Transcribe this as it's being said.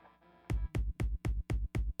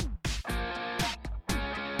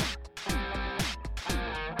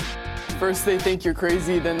First they think you're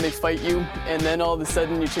crazy, then they fight you, and then all of a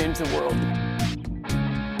sudden you change the world.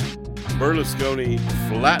 Berlusconi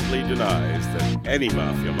flatly denies that any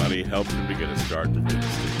mafia money helped him to get a start in the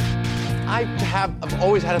dynasty. I've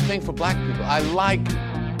always had a thing for black people. I like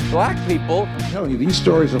black people. No, these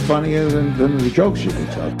stories are funnier than the jokes you can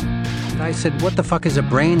tell. I said, what the fuck is a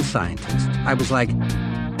brain scientist? I was like,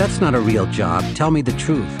 that's not a real job. Tell me the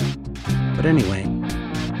truth. But anyway.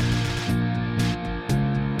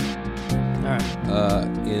 All right.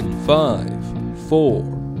 In 5, 4,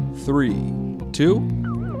 3, 2.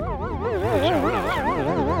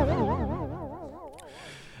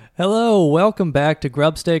 Hello, welcome back to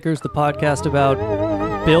Grubstakers, the podcast about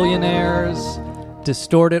billionaires,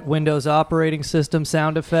 distorted Windows operating system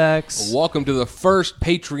sound effects. Welcome to the first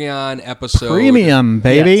Patreon episode. Premium,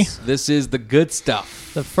 baby. Yes. This is the good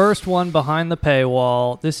stuff. The first one behind the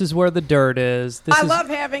paywall. This is where the dirt is. I love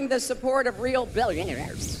having the support of real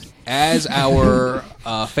billionaires. As our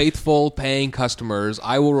faithful paying customers,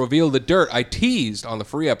 I will reveal the dirt I teased on the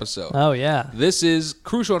free episode. Oh, yeah. This is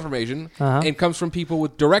crucial information and comes from people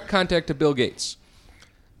with direct contact to Bill Gates.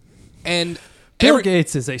 And Bill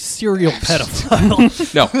Gates is a serial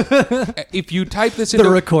pedophile. No. If you type this into... The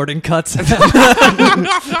recording cuts out.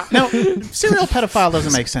 No, serial pedophile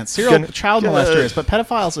doesn't make sense. Serial child molester is, but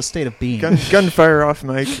pedophile is a state of being. Gunfire off,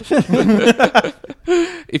 Mike.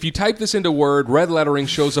 If you type this into Word, red lettering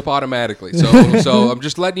shows up automatically. So I'm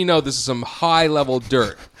just letting you know this is some high-level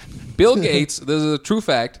dirt. Bill Gates, this is a true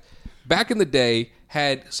fact, back in the day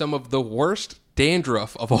had some of the worst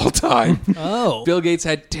dandruff of all time. Oh. Bill Gates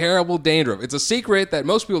had terrible dandruff. It's a secret that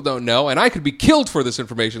most people don't know, and I could be killed for this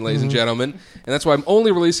information, ladies and gentlemen, and that's why I'm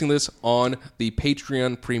only releasing this on the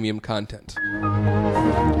Patreon premium content.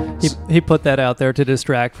 He put that out there to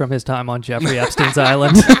distract from his time on Jeffrey Epstein's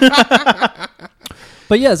island.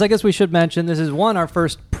 But yes, I guess we should mention this is our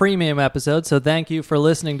first premium episode, so thank you for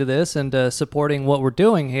listening to this and supporting what we're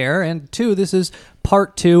doing here. And 2, this is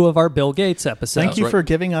part 2 of our Bill Gates episode. Thank you for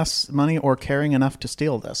giving us money or caring enough to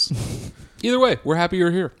steal this. Either way, we're happy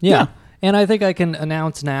you're here. Yeah. And I think I can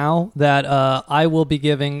announce now that I will be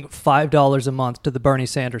giving $5 a month to the Bernie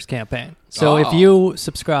Sanders campaign. So if you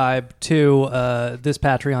subscribe to this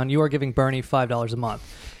Patreon, you are giving Bernie $5 a month.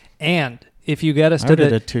 And if you get us to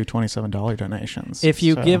the 2 $27 donations. If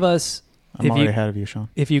you give us... I'm already ahead of you, Sean.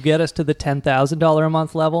 If you get us to the $10,000 a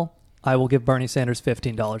month level, I will give Bernie Sanders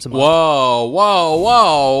 $15 a month.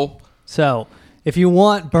 Whoa. So, if you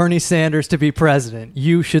want Bernie Sanders to be president,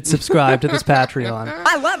 you should subscribe to this Patreon.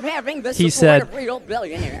 I love having the support of real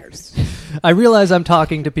billionaires. I realize I'm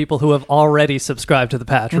talking to people who have already subscribed to the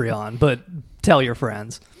Patreon, but tell your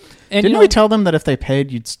friends. And Didn't we tell them that if they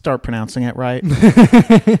paid, you'd start pronouncing it right?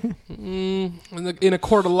 In a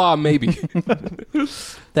court of law, maybe.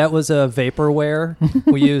 That was a vaporware.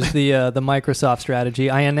 We used the Microsoft strategy.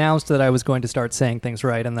 I announced that I was going to start saying things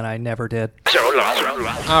right, and then I never did.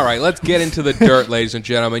 All right, let's get into the dirt, ladies and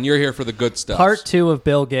gentlemen. You're here for the good stuff. Part 2 of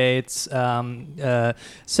Bill Gates.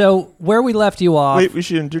 So where we left you off... Wait, we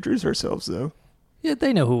should introduce ourselves, though. Yeah,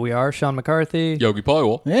 they know who we are. Sean McCarthy. Yogi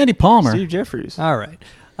Polywall. Andy Palmer. Steve Jeffries. All right.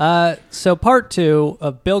 So part 2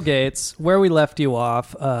 of Bill Gates, where we left you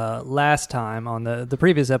off last time on the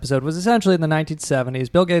previous episode, was essentially in the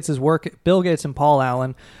 1970s. Bill Gates and Paul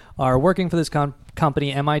Allen are working for this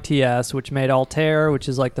company, MITS, which made Altair, which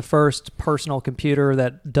is like the first personal computer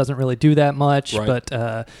that doesn't really do that much. Right.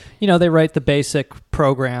 But, they write the basic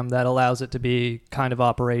program that allows it to be kind of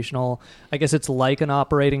operational. I guess it's like an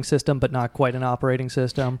operating system, but not quite an operating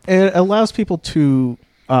system. It allows people to...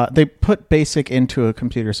 they put BASIC into a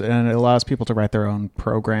computer, and it allows people to write their own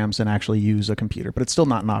programs and actually use a computer, but it's still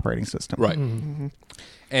not an operating system. Right. Mm-hmm.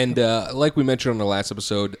 And like we mentioned on the last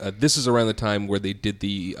episode, this is around the time where they did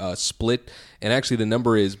the split, and actually the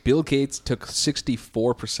number is Bill Gates took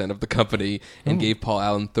 64% of the company and gave Paul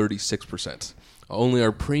Allen 36%. Only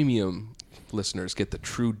our premium listeners get the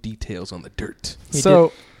true details on the dirt.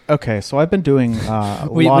 Okay, so I've been doing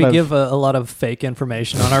we give a lot of fake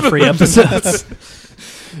information on our free episodes.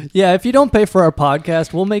 Yeah, if you don't pay for our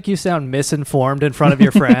podcast, we'll make you sound misinformed in front of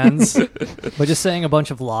your friends by just saying a bunch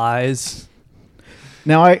of lies.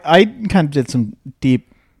 Now, I kind of did some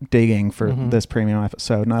deep digging for this premium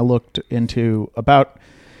episode, and I looked into about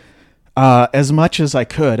as much as I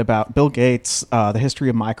could about Bill Gates, the history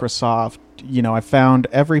of Microsoft. I found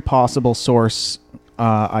every possible source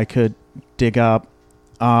I could dig up.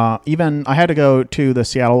 Even I had to go to the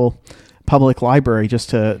Seattle Public Library just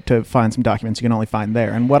to find some documents you can only find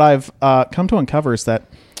there. And what I've come to uncover is that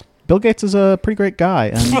Bill Gates is a pretty great guy,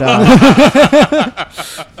 and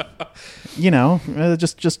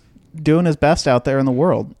just doing his best out there in the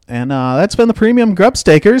world. And that's been the Premium Grub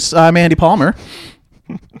Stakers. I'm Andy Palmer.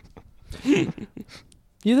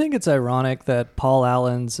 You think it's ironic that Paul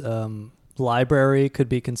Allen's library could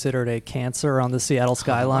be considered a cancer on the Seattle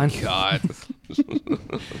skyline? Oh, God.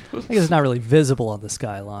 I guess it's not really visible on the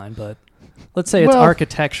skyline, but let's say it's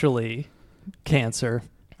architecturally cancer.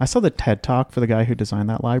 I saw the TED Talk for the guy who designed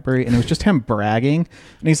that library, and it was just him bragging.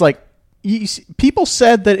 And he's like, people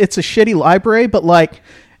said that it's a shitty library, but like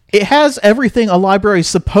it has everything a library is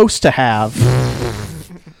supposed to have.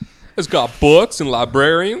 It's got books and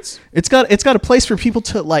librarians. It's got a place for people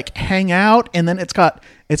to like hang out, and then it's got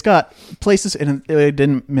places, and it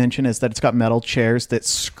didn't mention is that it's got metal chairs that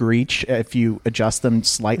screech if you adjust them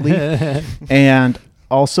slightly, and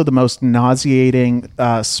also the most nauseating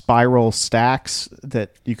spiral stacks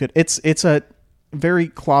that you could. It's a very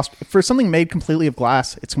for something made completely of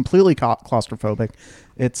glass. It's completely claustrophobic.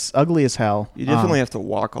 It's ugly as hell. You definitely have to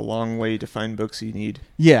walk a long way to find books you need.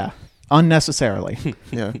 Yeah, unnecessarily.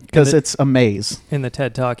 Yeah, because it's a maze. In the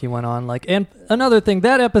TED Talk, he went on like, and another thing,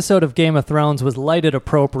 that episode of Game of Thrones was lighted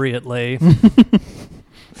appropriately.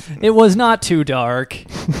 It was not too dark.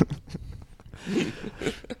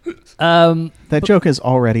 That joke is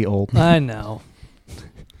already old. I know.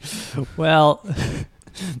 Well,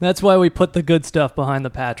 that's why we put the good stuff behind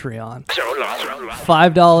the Patreon.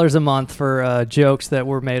 $5 a month for jokes that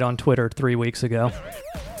were made on Twitter 3 weeks ago.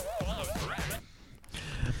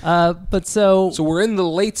 But so we're in the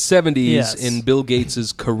late 70s yes. in Bill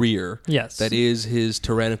Gates' career. Yes. That is his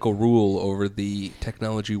tyrannical rule over the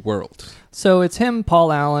technology world. So it's him,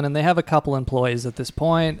 Paul Allen, and they have a couple employees at this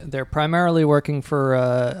point. They're primarily working for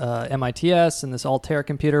MITS and this Altair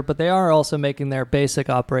computer, but they are also making their basic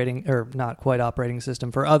operating, or not quite operating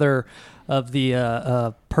system, for other of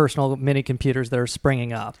the personal mini computers that are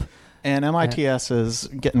springing up. And MITS is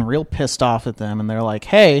getting real pissed off at them, and they're like,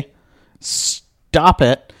 hey, stop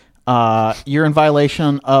it. You're in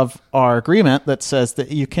violation of our agreement that says that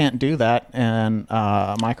you can't do that. And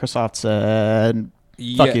Microsoft said,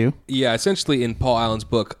 fuck you. Yeah, essentially in Paul Allen's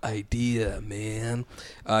book, Idea, Man,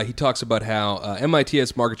 he talks about how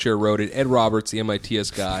MITS market share eroded. Ed Roberts, the MITS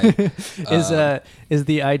guy. is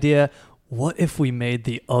the idea, what if we made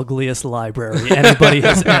the ugliest library anybody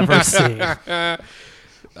has ever seen?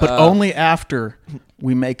 But only after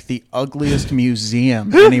we make the ugliest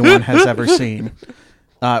museum anyone has ever seen.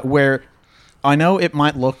 Where I know it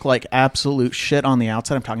might look like absolute shit on the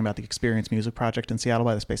outside. I'm talking about the Experience Music Project in Seattle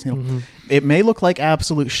by the Space Needle. Mm-hmm. It may look like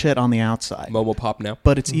absolute shit on the outside. Momo Pop now.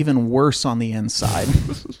 But it's even worse on the inside.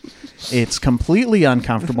 It's completely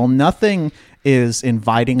uncomfortable. Nothing is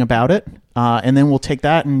inviting about it. And then we'll take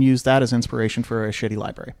that and use that as inspiration for a shitty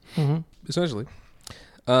library. Mm-hmm. Essentially.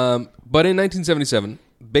 But in 1977,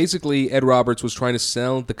 basically Ed Roberts was trying to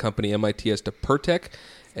sell the company MITS to Pertec,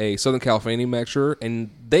 a Southern California manufacturer, and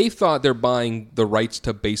they thought they're buying the rights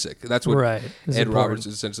to BASIC. That's what Ed Roberts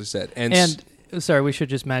essentially said. And sorry, we should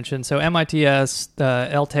just mention, so MITS,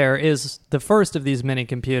 Altair, is the first of these mini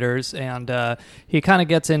computers, and he kind of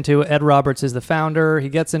gets into, Ed Roberts is the founder, he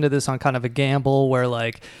gets into this on kind of a gamble where,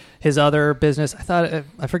 like, his other business, I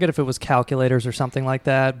forget if it was calculators or something like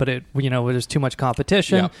that, but it, there's too much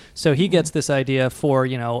competition. Yeah. So he gets this idea for,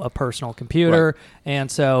 a personal computer. Right.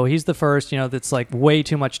 And so he's the first, that's like way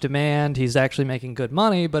too much demand. He's actually making good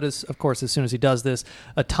money, but of course, as soon as he does this,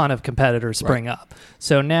 a ton of competitors spring up.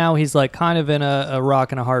 So now he's like kind of in a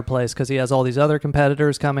rock and a hard place because he has all these other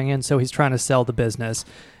competitors coming in. So he's trying to sell the business.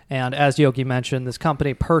 And as Yogi mentioned, this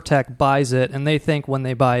company, Pertec, buys it, and they think when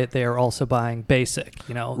they buy it, they are also buying BASIC,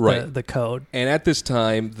 the code. And at this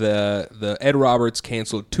time, the Ed Roberts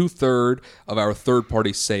canceled 2/3 of our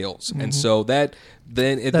third-party sales. Mm-hmm. And so this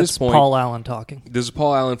point... That's Paul Allen talking. This is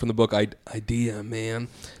Paul Allen from the book Idea, Man.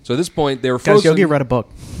 So at this point, they were frozen... Guys, Yogi read a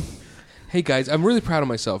book. Hey, guys, I'm really proud of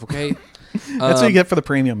myself, okay? That's what you get for the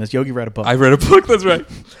premium, is Yogi read a book. I read a book, that's right.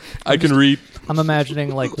 I can read. I'm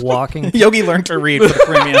imagining, like, walking... Yogi learned to read for the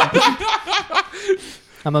premium.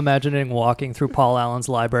 I'm imagining walking through Paul Allen's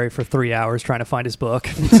library for 3 hours trying to find his book.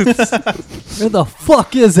 Where the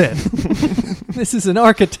fuck is it? This is an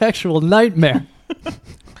architectural nightmare.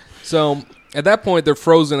 So, at that point, they're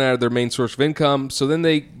frozen out of their main source of income, so then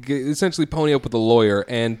they essentially pony up with a lawyer,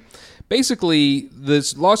 and... Basically,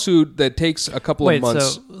 this lawsuit that takes a couple of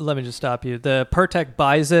months... so let me just stop you. The Pertec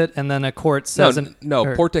buys it, and then a court says...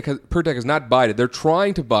 Pertec has not bought it. They're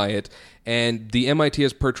trying to buy it, and the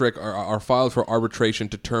MITS Pertec are filed for arbitration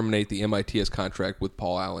to terminate the MITS contract with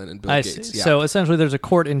Paul Allen and Bill Gates. I see. Yeah. So essentially, there's a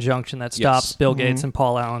court injunction that stops Bill Gates and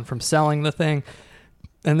Paul Allen from selling the thing,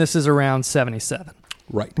 and this is around 77.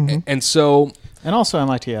 Right. Mm-hmm. And so... And also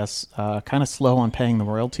MITS, kind of slow on paying the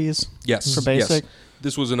royalties. Yes. For BASIC. Yes.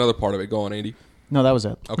 This was another part of it. Go on, Andy. No, that was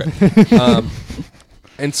it. Okay.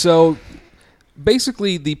 And so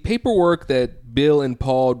basically the paperwork that Bill and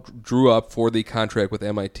Paul drew up for the contract with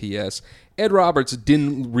MITS, Ed Roberts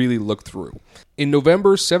didn't really look through. In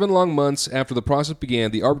November, 7 long months after the process began,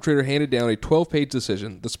 the arbitrator handed down a 12-page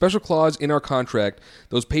decision. The special clause in our contract,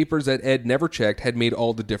 those papers that Ed never checked, had made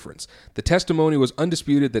all the difference. The testimony was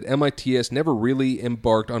undisputed that MITS never really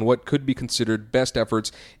embarked on what could be considered best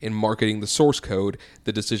efforts in marketing the source code,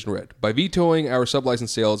 the decision read. By vetoing our sublicense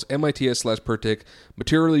sales, MITS/Pertec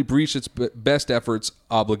materially breached its best efforts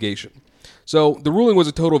obligation. So the ruling was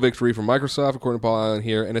a total victory for Microsoft, according to Paul Allen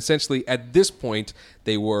here, and essentially at this point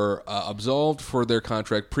they were absolved for their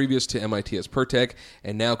contract previous to MITS/Pertec,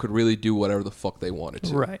 and now could really do whatever the fuck they wanted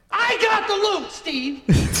to. Right. I got the loot, Steve!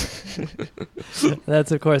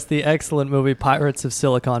 That's, of course, the excellent movie Pirates of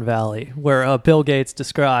Silicon Valley, where Bill Gates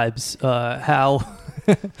describes how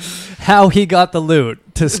he got the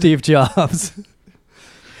loot to Steve Jobs.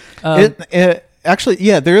 Actually,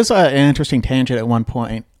 yeah, there is an interesting tangent at one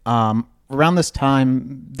point. Around this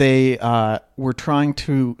time, they were trying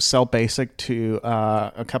to sell BASIC to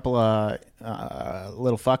a couple of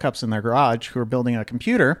little fuck-ups in their garage who were building a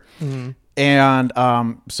computer. Mm-hmm. And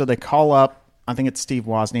so they call up, I think it's Steve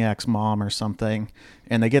Wozniak's mom or something,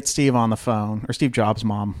 and they get Steve on the phone, or Steve Jobs'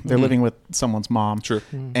 mom. They're living with someone's mom. Sure.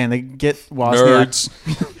 And they get Wozniak.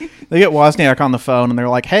 They get Wozniak on the phone, and they're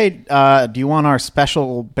like, hey, do you want our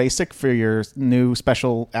special BASIC for your new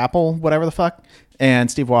special Apple, whatever the fuck?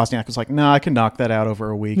 And Steve Wozniak was like, no, I can knock that out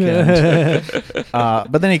over a weekend.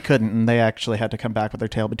 But then he couldn't, and they actually had to come back with their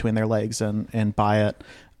tail between their legs and buy it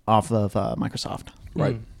off of Microsoft.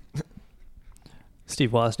 Right.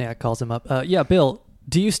 Steve Wozniak calls him up. Yeah, Bill,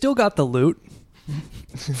 do you still got the loot?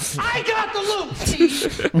 I got the loot,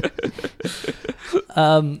 Steve!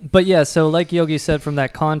 But yeah, so like Yogi said from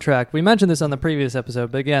that contract, we mentioned this on the previous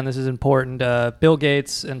episode, but again, this is important. Bill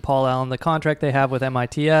Gates and Paul Allen, the contract they have with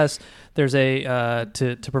MITS, there's a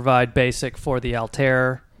to provide BASIC for the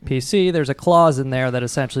Altair PC. There's a clause in there that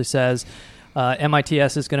essentially says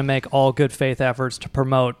MITS is going to make all good faith efforts to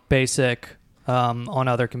promote BASIC on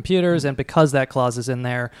other computers, and because that clause is in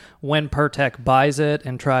there, when Pertec buys it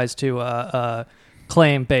and tries to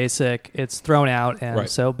claim BASIC, it's thrown out. And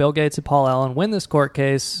so Bill Gates and Paul Allen win this court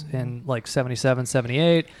case in like 77,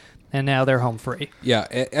 78, and now they're home free. Yeah,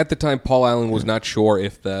 at the time, Paul Allen was not sure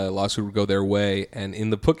if the lawsuit would go their way, and in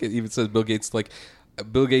the book it even says Bill Gates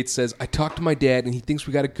says, I talked to my dad and he thinks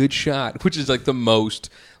we got a good shot, which is like the most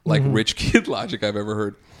like rich kid logic I've ever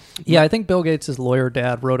heard. Yeah, I think Bill Gates' lawyer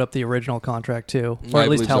dad wrote up the original contract too, or at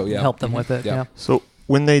least helped them with it. Yeah. So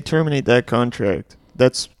when they terminate that contract,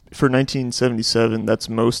 that's for 1977. That's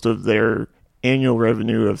most of their annual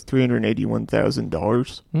revenue of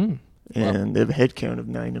 $381,000, and they have a headcount of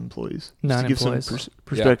 9 employees. Just to give some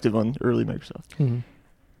perspective on early Microsoft. Mm-hmm.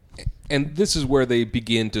 And this is where they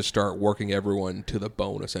begin to start working everyone to the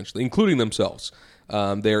bone, essentially, including themselves.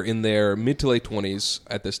 They're in their mid to late 20s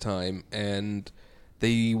at this time, and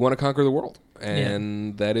they want to conquer the world,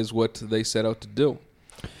 and that is what they set out to do.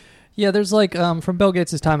 Yeah, there's like, from Bill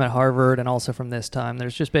Gates' time at Harvard and also from this time,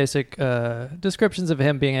 there's just basic descriptions of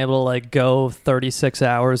him being able to like go 36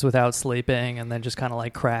 hours without sleeping and then just kind of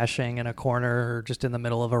like crashing in a corner or just in the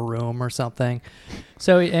middle of a room or something.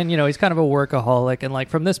 So, and you know, he's kind of a workaholic. And like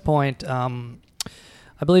from this point, I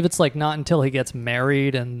believe it's like not until he gets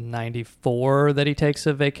married in 94 that he takes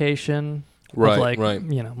a vacation. Right, like, right.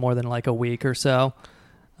 You know, more than like a week or so.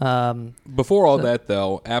 Before all that,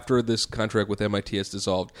 though, after this contract with MITS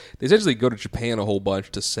dissolved, they essentially go to Japan a whole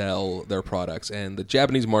bunch to sell their products, and the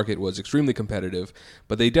Japanese market was extremely competitive,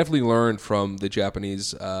 but they definitely learned from the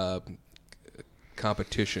Japanese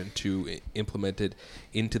competition to implement it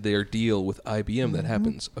into their deal with IBM that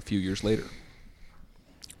happens a few years later.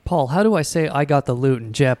 Paul, how do I say I got the loot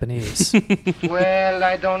in Japanese? Well,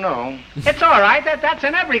 I don't know. It's all right. That's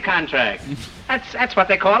in every contract. That's what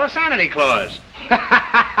they call a sanity clause.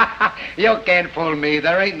 You can't fool me.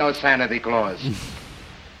 There ain't no sanity clause.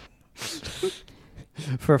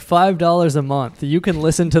 For $5 a month, you can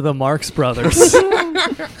listen to the Marx Brothers. They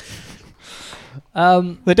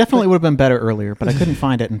definitely would have been better earlier, but I couldn't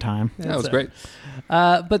find it in time. That was great.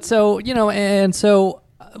 But so, you know, and so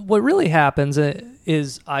what really happens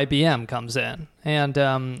is IBM comes in. And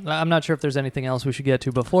I'm not sure if there's anything else we should get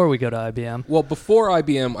to before we go to IBM. Well, before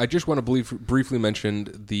IBM, I just want to briefly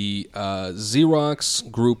mention the Xerox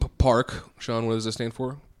Group PARC. Sean, what does this stand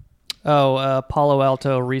for? Oh, Palo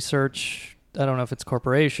Alto Research. I don't know if it's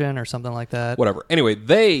corporation or something like that. Whatever. Anyway,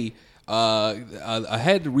 they a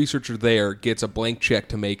head researcher there gets a blank check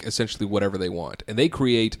to make essentially whatever they want, and they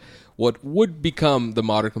create what would become the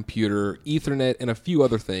modern computer, Ethernet, and a few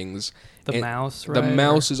other things. The and mouse, right? The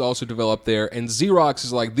mouse is also developed there, and Xerox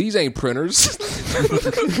is like, these ain't printers.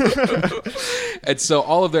 And so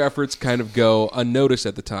all of their efforts kind of go unnoticed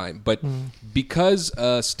at the time. But because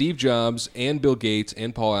Steve Jobs and Bill Gates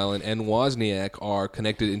and Paul Allen and Wozniak are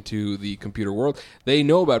connected into the computer world, they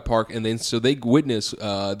know about PARC, and then so they witness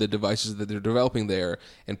the devices that they're developing there.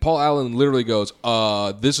 And Paul Allen literally goes,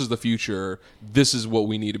 this is the future. This is what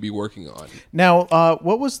we need to be working on. Now,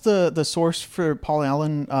 what was the source for Paul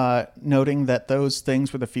Allen noting that those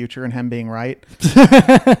things were the future and him being right?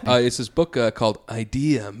 It's this book called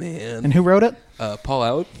Idea Man. And who wrote it? Paul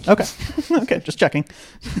Allen. Okay. Okay, just checking.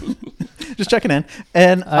 Just checking in.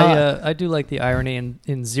 And I do like the irony in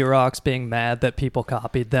Xerox being mad that people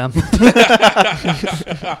copied them.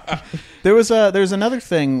 There was another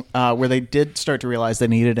thing where they did start to realize they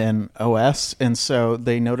needed an OS, and so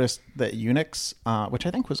they noticed that Unix, which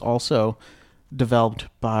I think was also developed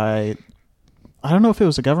by, I don't know if it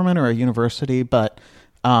was a government or a university, but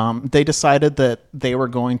they decided that they were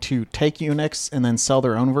going to take Unix and then sell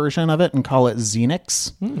their own version of it and call it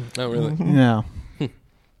Xenix. Oh, really? Yeah.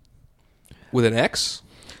 With an X?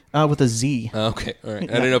 With a Z. Okay, all right. I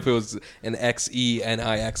didn't know if it was an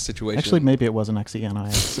XENIX situation. Actually, maybe it was an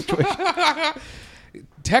XENIX situation.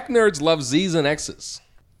 Tech nerds love Z's and X's.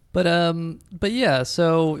 But yeah,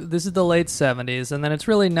 so this is the late 70s, and then it's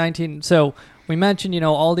really so we mentioned,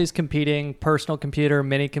 all these competing personal computer,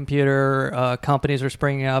 mini computer companies are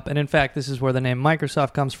springing up, and in fact, this is where the name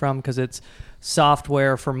Microsoft comes from, because it's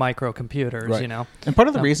software for microcomputers, right. And part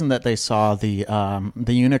of the reason that they saw the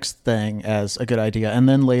Unix thing as a good idea, and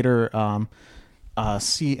then later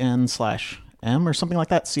CN/M or something like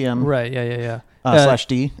that, CM, right? Yeah.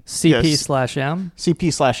 /D, CP/M,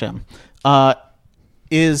 CP/M.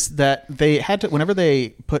 Is that they had to, whenever they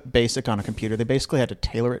put BASIC on a computer, they basically had to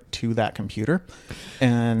tailor it to that computer.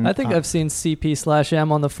 And I think I've seen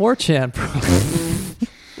CP/M on the 4chan.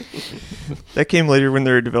 That came later when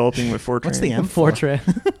they were developing with Fortran. What's the M for? Fortran.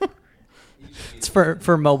 It's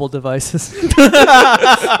for mobile devices.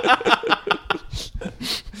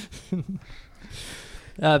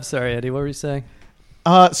 I'm sorry, Eddie. What were you saying?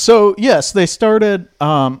 So yes, they started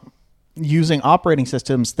using operating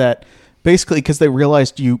systems that basically, because they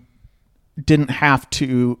realized you didn't have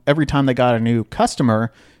to, every time they got a new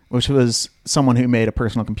customer, which was someone who made a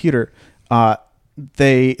personal computer,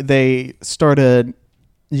 they started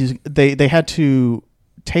using, they had to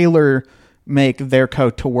tailor make their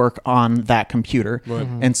code to work on that computer. Right.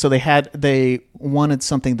 Mm-hmm. And so they wanted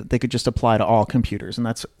something that they could just apply to all computers, and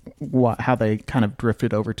that's how they kind of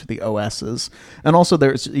drifted over to the OSs. And also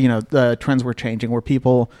there's, the trends were changing where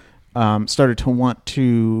people started to want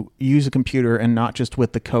to use a computer and not just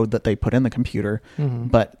with the code that they put in the computer,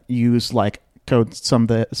 but use like code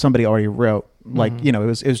somebody already wrote. Like, it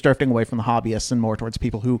was drifting away from the hobbyists and more towards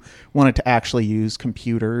people who wanted to actually use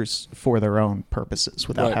computers for their own purposes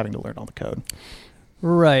without having to learn all the code.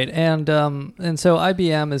 Right, and so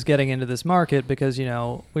IBM is getting into this market because,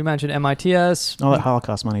 we mentioned MITS. All that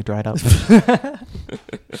Holocaust money dried up.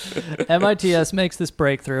 MITS makes this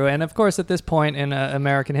breakthrough, and of course, at this point in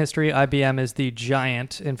American history, IBM is the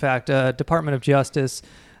giant. In fact, Department of Justice,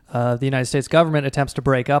 the United States government attempts to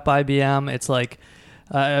break up IBM. It's like,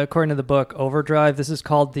 according to the book Overdrive, this is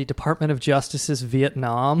called the Department of Justice's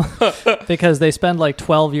Vietnam because they spend like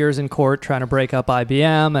 12 years in court trying to break up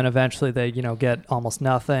IBM, and eventually they, get almost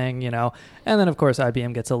nothing, and then of course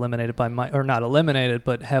IBM gets eliminated or not eliminated,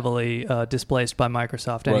 but heavily displaced by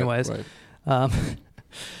Microsoft anyways. Right.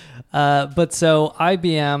 But so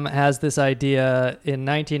IBM has this idea in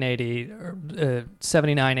 1980,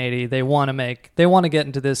 79, 80. They want to get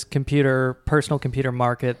into this personal computer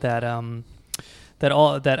market that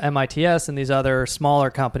MITS and these other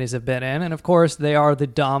smaller companies have been in. And of course, they are the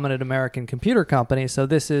dominant American computer company. So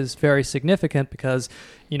this is very significant because,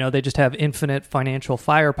 they just have infinite financial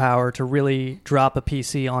firepower to really drop a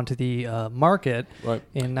PC onto the market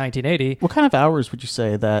in 1980. What kind of hours would you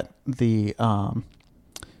say that these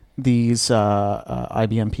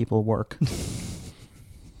IBM people work?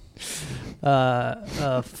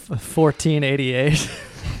 1488.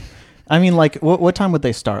 I mean, like, what time would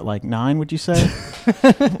they start? Like 9, would you say?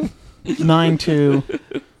 9 to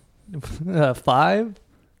 5?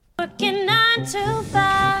 Working 9 to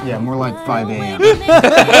 5. Yeah, more like 5 a.m.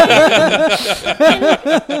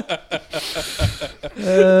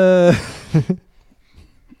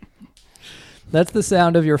 That's the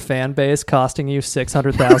sound of your fan base costing you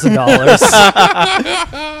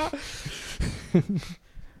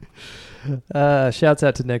 $600,000. Shouts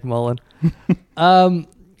out to Nick Mullen.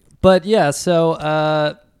 But yeah, so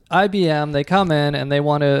IBM, they come in and they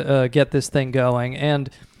want to get this thing going. And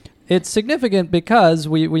it's significant because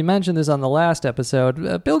we mentioned this on the last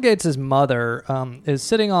episode. Bill Gates' mother is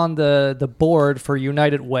sitting on the board for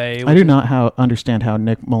United Way. I do not understand how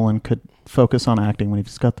Nick Mullen could focus on acting when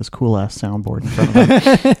he's got this cool-ass soundboard in front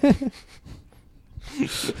of him.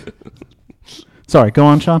 Sorry, go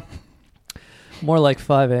on, Sean. More like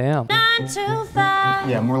 5 a.m.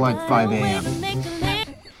 Yeah, more like 5 a.m.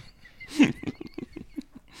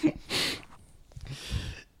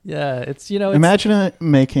 Yeah, it's imagine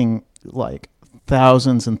making like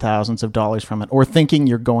thousands and thousands of dollars from it, or thinking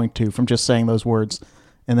you're going to from just saying those words,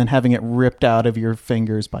 and then having it ripped out of your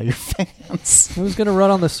fingers by your fans. Who's going to run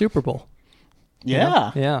on the Super Bowl?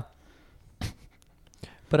 Yeah. Yeah.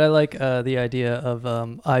 But I like the idea of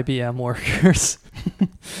IBM workers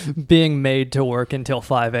being made to work until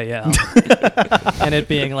 5 a.m. and it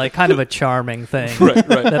being like kind of a charming thing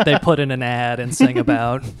that they put in an ad and sing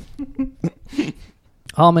about.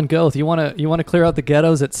 Almond Goth, you want to clear out the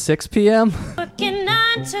ghettos at 6 p.m.?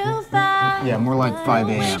 Yeah, more like 5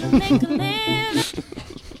 a.m.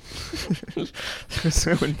 There's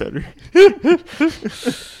so much better.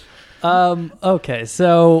 Okay,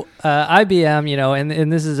 so IBM,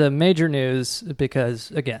 and this is a major news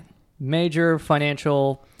because, again, major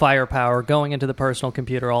financial firepower going into the personal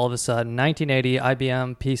computer all of a sudden. 1980,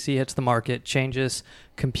 IBM PC hits the market, changes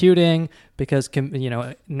computing because,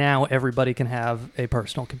 now everybody can have a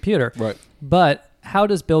personal computer. Right. But how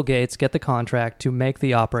does Bill Gates get the contract to make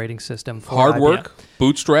the operating system for Hard IBM? work,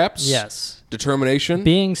 bootstraps, yes, determination,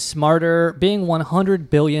 being smarter, being 100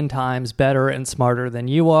 billion times better and smarter than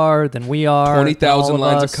you are, than we are. 20,000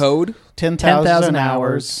 lines of code, 10,000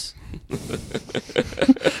 hours.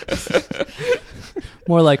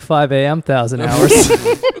 More like 5 a.m. 1,000 hours.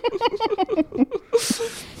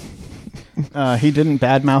 He didn't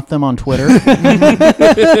badmouth them on Twitter.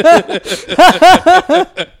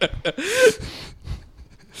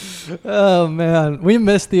 Oh man, we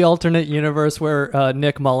missed the alternate universe where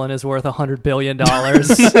Nick Mullen is worth $100 billion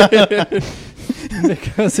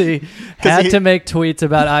because he had to make tweets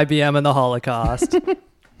about IBM and the Holocaust.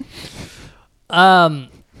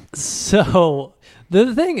 So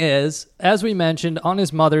the thing is, as we mentioned, on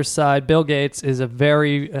his mother's side, Bill Gates has a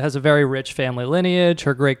very rich family lineage.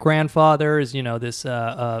 Her great grandfather is, this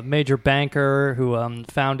major banker who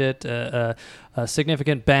founded a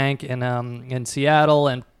significant bank in Seattle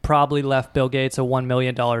and probably left Bill Gates a $1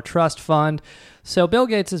 million trust fund. So Bill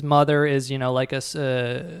Gates' mother is, like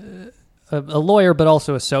a lawyer, but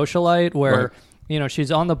also a socialite where, right.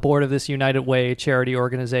 She's on the board of this United Way charity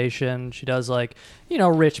organization. She does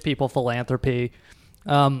rich people philanthropy.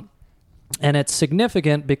 And it's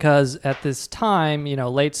significant because at this time,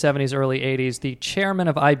 late 70s, early 80s, the chairman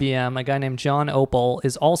of IBM, a guy named John Opel,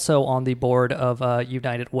 is also on the board of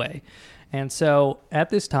United Way. And so at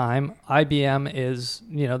this time, IBM is,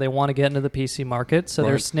 they want to get into the PC market, so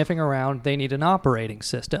they're sniffing around. They need an operating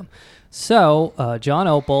system. So John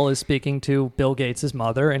Opel is speaking to Bill Gates'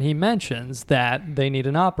 mother, and he mentions that they need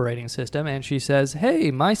an operating system. And she says,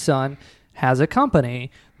 hey, my son has a company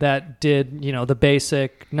that did, the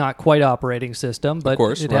basic, not quite operating system, but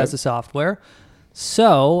it has the software.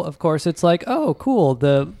 So, of course, it's like, oh, cool.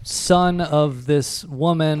 The son of this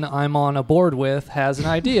woman I'm on a board with has an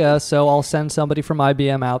idea, so I'll send somebody from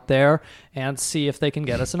IBM out there and see if they can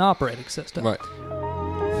get us an operating system. Right.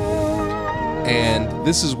 And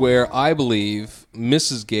this is where I believe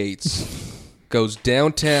Mrs. Gates goes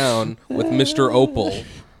downtown with Mr. Opel.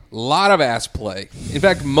 A lot of ass play. In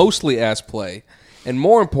fact, mostly ass play. And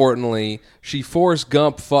more importantly, she Forrest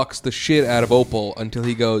Gump fucks the shit out of Opel until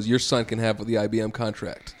he goes, your son can have the IBM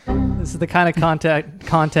contract. This is the kind of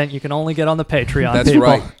content you can only get on the Patreon. That's people.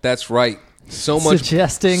 right. That's right. So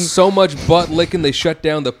much butt licking they shut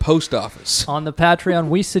down the post office. On the Patreon,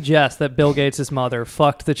 we suggest that Bill Gates' mother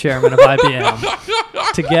fucked the chairman of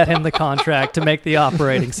IBM to get him the contract to make the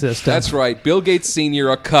operating system. That's right. Bill Gates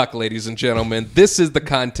Sr. a cuck, ladies and gentlemen. This is the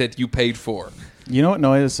content you paid for. You know what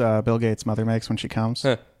noise Bill Gates' mother makes when she comes?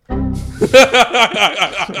 Huh.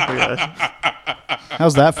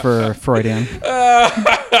 How's that for Freudian?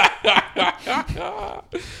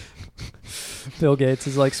 Bill Gates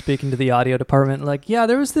is like speaking to the audio department, like, yeah,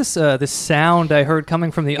 there was this sound I heard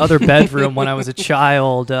coming from the other bedroom when I was a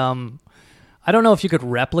child. I don't know if you could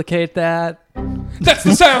replicate that. That's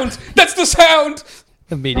the sound! That's the sound!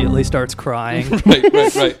 Immediately starts crying.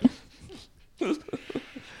 Right.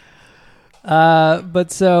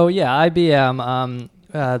 But so, yeah, IBM,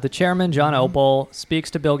 the chairman, John Opel,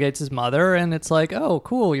 speaks to Bill Gates' mother, and it's like, oh,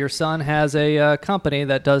 cool, your son has a company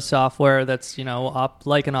that does software that's,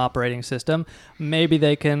 like an operating system. Maybe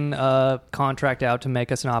they can contract out to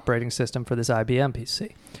make us an operating system for this IBM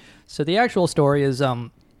PC. So the actual story is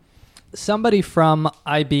somebody from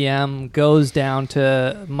IBM goes down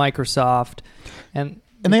to Microsoft, and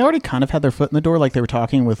they already kind of had their foot in the door, like they were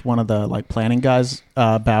talking with one of the planning guys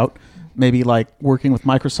about maybe working with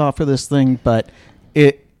Microsoft for this thing, but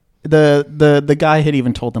the guy had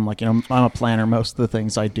even told them I'm a planner. Most of the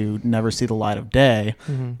things I do never see the light of day,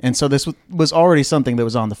 and so this was already something that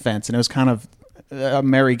was on the fence, and it was kind of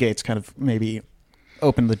Mary Gates kind of maybe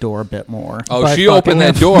opened the door a bit more. Oh, she opened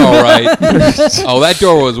that door, all right. Oh, that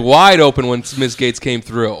door was wide open when Ms. Gates came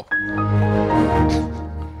through.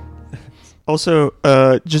 Also,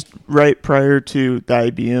 just right prior to the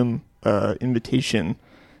IBM invitation,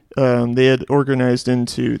 they had reorganized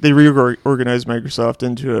Microsoft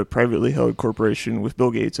into a privately held corporation with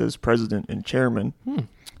Bill Gates as president and chairman,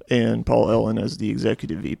 and Paul Allen as the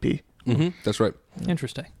executive VP. That's right.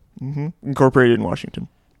 Interesting. Incorporated in Washington.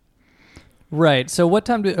 Right. So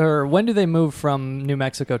when do they move from New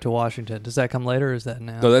Mexico to Washington? Does that come later or is that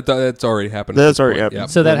now? No, that's already happened. That's already happened. Yep.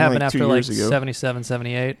 So that happened after 77,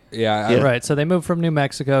 78? Yeah. Right. So they moved from New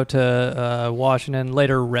Mexico to Washington,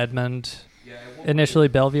 later Redmond. Initially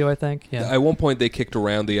Bellevue, I think. Yeah. At one point, they kicked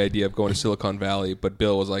around the idea of going to Silicon Valley, but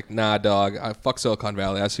Bill was like, "Nah, dog, fuck Silicon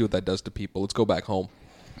Valley. I see what that does to people. Let's go back home."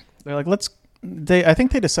 They're like, I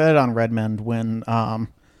think they decided on Redmond when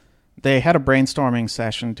they had a brainstorming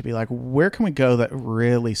session to be like, where can we go that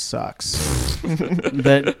really sucks,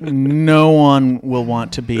 that no one will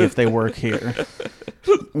want to be if they work here.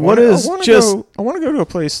 I want to go to a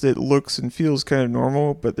place that looks and feels kind of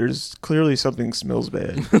normal, but there's clearly something smells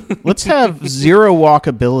bad. Let's have zero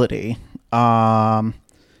walkability. And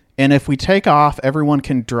if we take off, everyone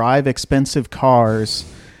can drive expensive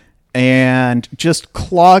cars and just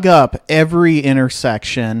clog up every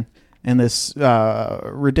intersection in this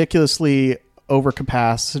ridiculously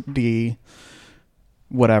overcapacity,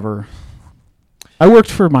 whatever. I worked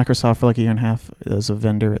for Microsoft for a year and a half as a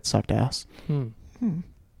vendor. It sucked ass.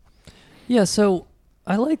 Yeah, so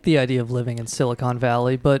I like the idea of living in Silicon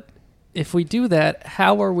Valley, but if we do that,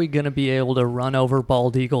 how are we going to be able to run over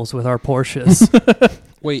bald eagles with our Porsches?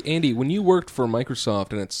 Wait, Andy, when you worked for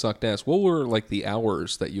Microsoft and it sucked ass, what were the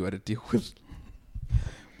hours that you had to deal with?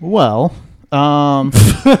 Well, I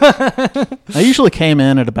usually came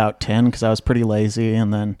in at about 10 because I was pretty lazy,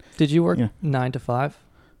 and then... Did you work 9 to 5?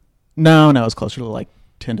 No, it was closer to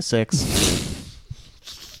 10 to 6.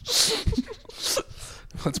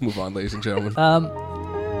 Let's move on, ladies and gentlemen.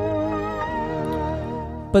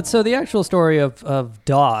 But so the actual story of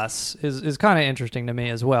DOS is kind of interesting to me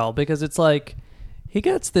as well, because it's like he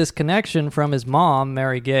gets this connection from his mom,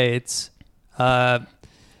 Mary Gates.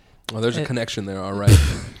 There's a connection there, all right.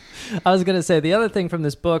 I was going to say, the other thing from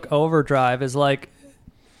this book, Overdrive, is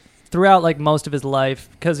throughout most of his life,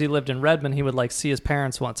 because he lived in Redmond, he would see his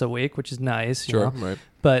parents once a week, which is nice. Sure, right.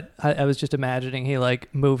 But I was just imagining he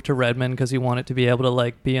moved to Redmond because he wanted to be able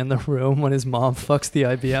to be in the room when his mom fucks the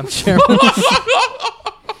IBM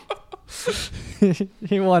chairman.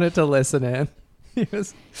 He wanted to listen in. He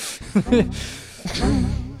was.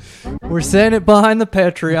 We're saying it behind the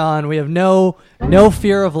Patreon. We have no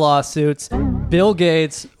fear of lawsuits. Bill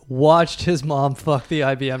Gates watched his mom fuck the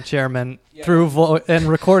IBM chairman and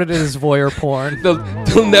recorded it as voyeur porn.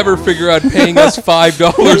 They'll never figure out paying us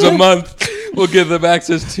 $5 a month will give them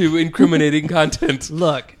access to incriminating content.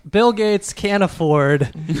 Look, Bill Gates can't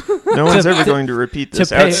afford... No one's ever going to repeat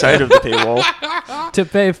this outside of the paywall. To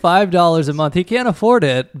pay $5 a month. He can't afford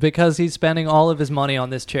it because he's spending all of his money on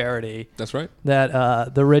this charity. That's right.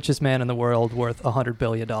 That the richest man in the world, worth $100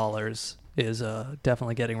 billion, is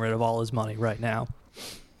definitely getting rid of all his money right now.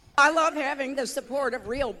 I love having the support of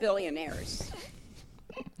real billionaires.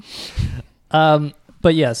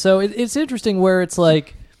 But yeah, so it's interesting where it's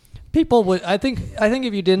people would, I think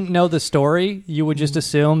if you didn't know the story, you would just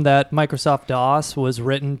assume that Microsoft DOS was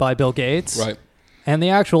written by Bill Gates. Right. And the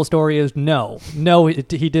actual story is no,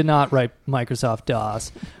 he did not write Microsoft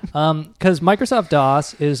DOS. Because Microsoft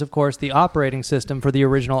DOS is, of course, the operating system for the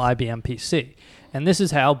original IBM PC. And this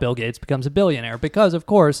is how Bill Gates becomes a billionaire. Because, of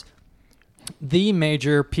course, the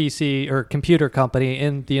major PC or computer company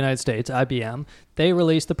in the United States, IBM, they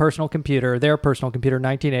released their personal computer in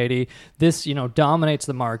 1980. This, dominates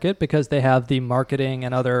the market because they have the marketing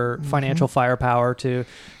and other financial firepower to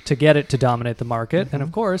get it to dominate the market. And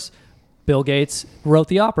of course, Bill Gates wrote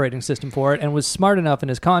the operating system for it and was smart enough in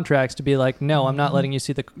his contracts to be like, no, I'm not letting you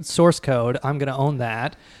see the source code. I'm going to own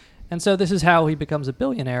that. And so this is how he becomes a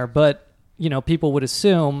billionaire. But, people would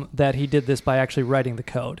assume that he did this by actually writing the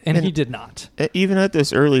code, and he did not. Even at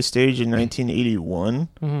this early stage in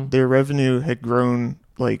 1981, their revenue had grown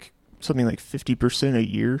like something like 50% a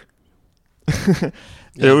year.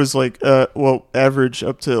 It was like, average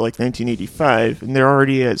up to like 1985, and they're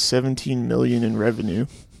already at $17 million in revenue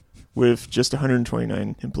with just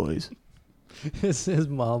 129 employees. His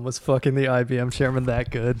mom was fucking the IBM chairman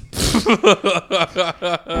that good.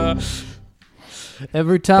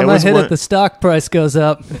 Every time I hit it, the stock price goes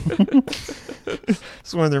up.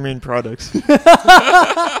 It's one of their main products. One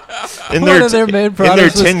of their main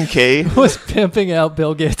products in their 10K was pimping out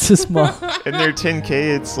Bill Gates' mom. In their 10K,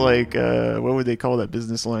 it's like, what would they call that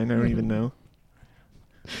business line? I don't even know.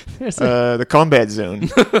 The combat zone.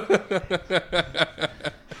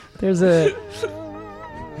 There's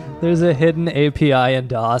a hidden API in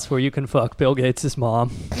DOS where you can fuck Bill Gates'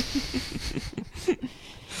 mom.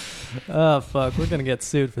 Oh, fuck. We're going to get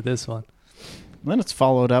sued for this one. Then it's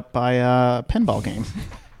followed up by a pinball game.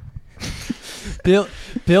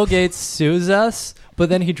 Bill Gates sues us, but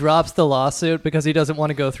then he drops the lawsuit because he doesn't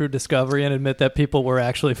want to go through discovery and admit that people were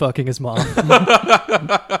actually fucking his mom.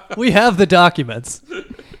 We have the documents.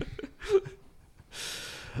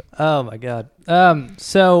 Oh, my God.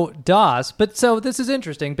 So DOS, so this is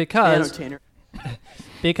interesting because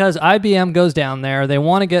IBM goes down there, they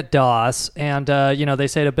want to get DOS, and they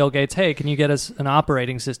say to Bill Gates, hey, can you get us an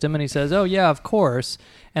operating system? And he says, oh, yeah, of course.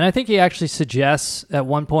 And I think he actually suggests at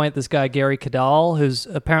one point this guy, Gary Cadal, who's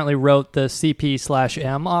apparently wrote the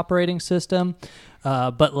CP/M operating system.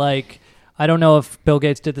 But I don't know if Bill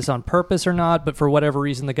Gates did this on purpose or not, but for whatever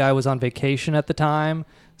reason, the guy was on vacation at the time.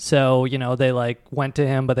 So, they went to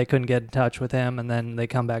him, but they couldn't get in touch with him, and then they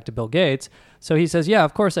come back to Bill Gates. So he says, yeah,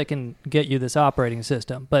 of course I can get you this operating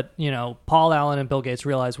system. But, Paul Allen and Bill Gates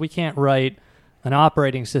realize we can't write an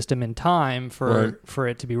operating system in time for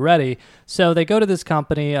it to be ready. So they go to this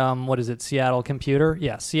company, Seattle Computer?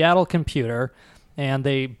 Yeah, Seattle Computer, and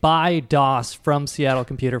they buy DOS from Seattle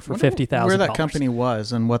Computer for $50,000. Where that company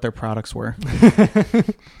was and what their products were.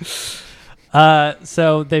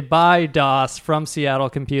 So they buy DOS from Seattle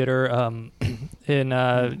Computer in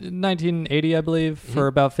 1980, I believe, for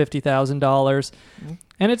about $50,000.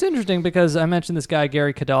 And it's interesting because I mentioned this guy,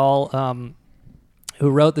 Gary Cadal, who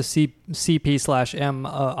wrote the CP/M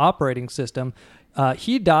operating system.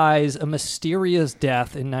 He dies a mysterious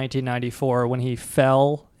death in 1994 when he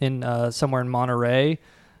fell in somewhere in Monterey.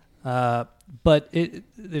 But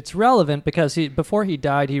it's relevant because before he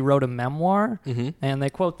died, he wrote a memoir, and they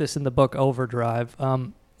quote this in the book Overdrive.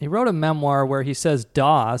 He wrote a memoir where he says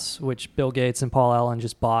DOS, which Bill Gates and Paul Allen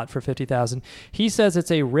just bought for $50,000. He says it's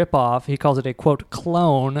a ripoff. He calls it a, quote,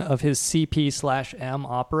 clone of his CP/M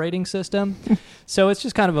operating system. So it's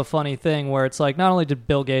just kind of a funny thing where it's like not only did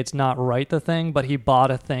Bill Gates not write the thing, but he bought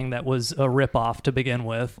a thing that was a ripoff to begin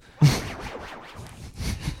with.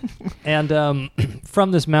 And from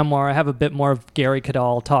this memoir, I have a bit more of Gary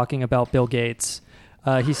Cadal talking about Bill Gates.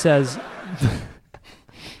 He says,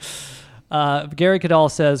 Gary Cadal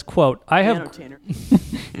says, quote,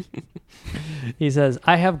 he says,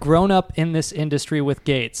 I have grown up in this industry with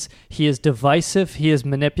Gates. He is divisive. He is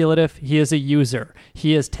manipulative. He is a user.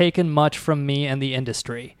 He has taken much from me and the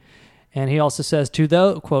industry. And he also says,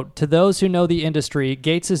 quote, to those who know the industry,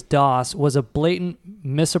 Gates's DOS was a blatant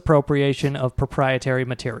misappropriation of proprietary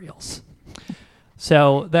materials.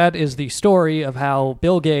 So that is the story of how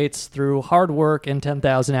Bill Gates, through hard work and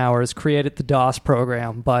 10,000 hours, created the DOS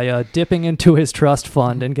program by dipping into his trust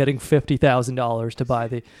fund and getting $50,000 to buy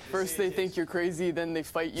the... First they think you're crazy, then they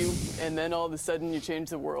fight you, and then all of a sudden you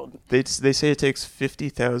change the world. They say it takes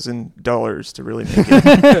 $50,000 to really make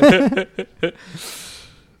it.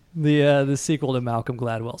 The sequel to Malcolm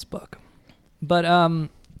Gladwell's book. But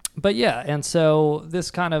yeah, and so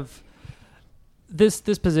this kind of... This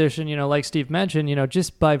position, like Steve mentioned,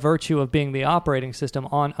 just by virtue of being the operating system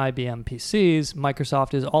on IBM PCs,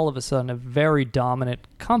 Microsoft is all of a sudden a very dominant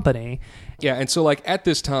company. Yeah, and so at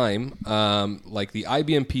this time, the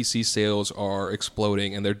IBM PC sales are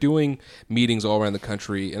exploding, and they're doing meetings all around the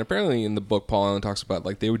country. And apparently, in the book, Paul Allen talks about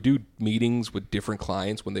they would do meetings with different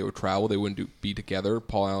clients when they would travel. They wouldn't be together,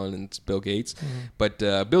 Paul Allen and Bill Gates. Mm-hmm. But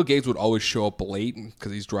Bill Gates would always show up late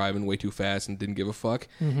because he's driving way too fast and didn't give a fuck.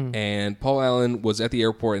 Mm-hmm. And Paul Allen was at the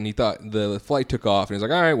airport, and he thought the flight took off, and he's like,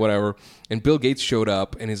 all right, whatever. And Bill Gates showed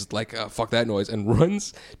up, and he's like, fuck that noise, and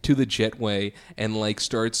runs to the jetway and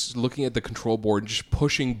starts looking at the control board and just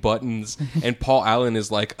pushing buttons. And Paul Allen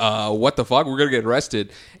is like, what the fuck? We're going to get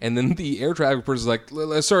arrested. And then the air traffic person is like,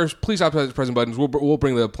 sir, please stop pressing buttons. We'll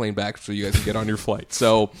bring the plane back so you guys can get on your flight.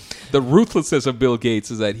 So the ruthlessness of Bill Gates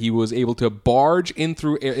is that he was able to barge in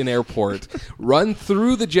through an airport, run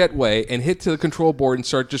through the jetway, and hit to the control board and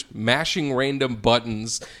start just mashing random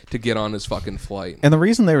buttons to get on his fucking flight. And the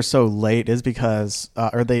reason they were so late is because,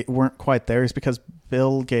 or they weren't quite there, is because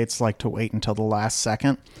Bill Gates liked to wait until the last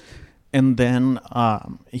second. And then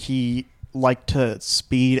he liked to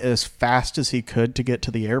speed as fast as he could to get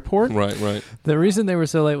to the airport. Right. The reason they were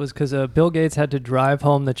so late was because Bill Gates had to drive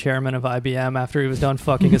home the chairman of IBM after he was done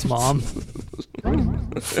fucking his mom.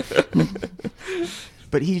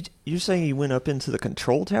 But you're saying he went up into the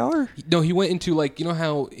control tower? No, he went into, like, you know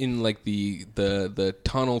how in like the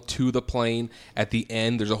tunnel to the plane at the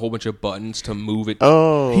end there's a whole bunch of buttons to move it.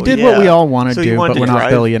 Oh, he did what we all want to do, but we're not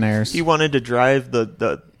billionaires. He wanted to drive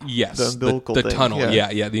the umbilical the thing. tunnel.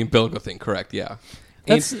 Yeah, the umbilical thing. Correct. Yeah,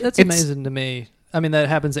 that's amazing to me. I mean, that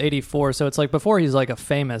happens 84, so it's like before he's like a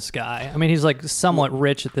famous guy. I mean, he's like somewhat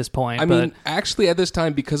rich at this point. I mean, actually at this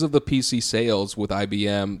time, because of the PC sales with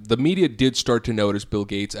IBM, the media did start to notice Bill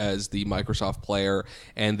Gates as the Microsoft player,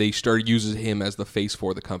 and they started using him as the face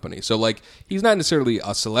for the company. So, like, he's not necessarily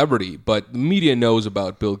a celebrity, but the media knows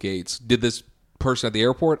about Bill Gates. Did this person at the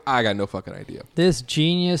airport? I got no fucking idea. This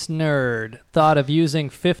genius nerd thought of using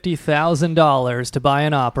 $50,000 to buy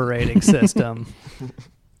an operating system.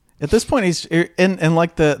 At this point, he's and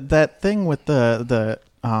like that thing with the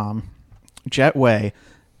jetway,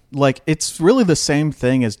 like it's really the same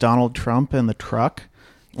thing as Donald Trump in the truck,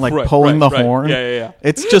 like pulling the horn. Yeah.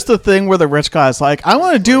 It's just a thing where the rich guy's like, I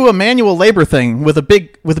want to do a manual labor thing with a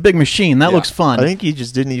big machine. That looks fun. I think he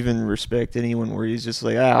just didn't even respect anyone. Where he's just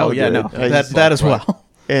like, that as well.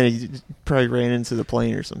 And he probably ran into the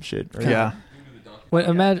plane or some shit. Right? Yeah.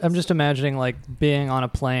 Well, I'm just imagining like being on a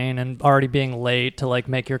plane and already being late to like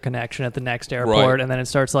make your connection at the next airport, and then it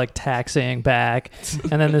starts like taxiing back,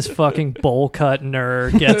 and then this fucking bowl cut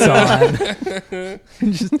nerd gets on,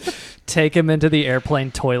 and just take him into the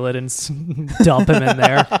airplane toilet and dump him in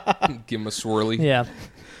there, give him a swirly. Yeah.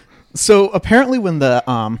 So apparently, when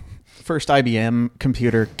the first IBM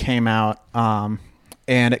computer came out,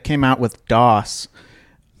 and it came out with DOS,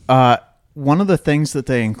 one of the things that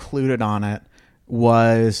they included on it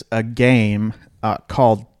was a game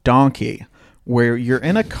called Donkey, where you're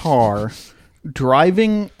in a car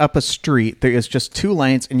driving up a street. There is just two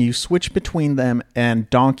lanes, and you switch between them, and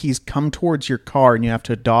donkeys come towards your car, and you have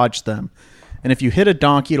to dodge them. And if you hit a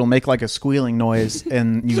donkey, it'll make like a squealing noise,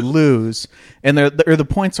 and you lose. And the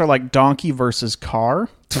points are like donkey versus car.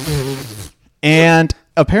 And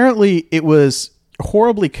apparently it was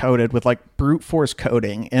horribly coded with like brute force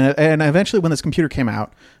coding. And eventually when this computer came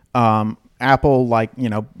out, Apple,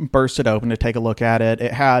 burst it open to take a look at it.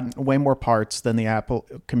 It had way more parts than the Apple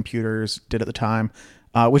computers did at the time,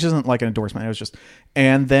 which isn't like an endorsement. It was just,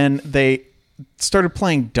 and then they started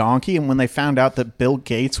playing Donkey. And when they found out that Bill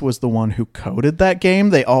Gates was the one who coded that game,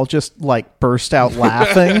 they all just like burst out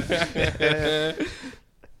laughing.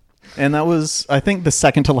 And that was, I think, the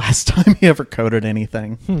second to last time he ever coded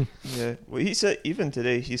anything. Yeah. Well, he said, even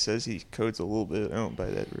today, he says he codes a little bit. I don't buy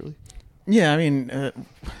that really. Yeah. I mean,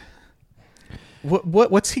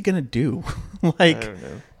 what's he gonna do? I don't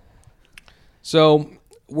know. So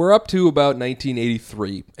we're up to about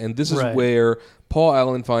 1983, and this is where Paul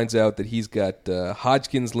Allen finds out that he's got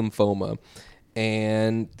Hodgkin's lymphoma,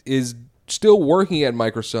 and is still working at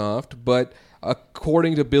Microsoft, but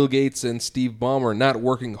according to Bill Gates and Steve Ballmer, not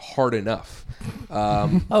working hard enough.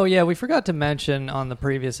 Oh yeah, we forgot to mention on the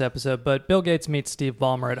previous episode, but Bill Gates meets Steve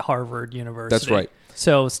Ballmer at Harvard University. That's right.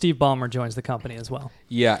 So Steve Ballmer joins the company as well.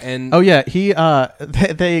 Yeah, and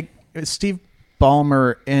Steve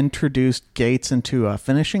Ballmer introduced Gates into a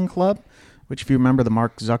finishing club, which, if you remember the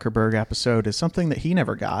Mark Zuckerberg episode, is something that he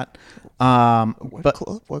never got.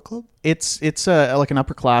 What club? It's like an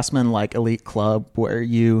upperclassman like elite club where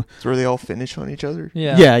you. It's where they all finish on each other.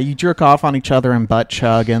 Yeah, you jerk off on each other and butt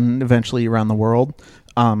chug, and eventually you run the world.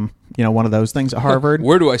 One of those things at Harvard.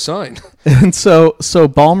 Where do I sign? And so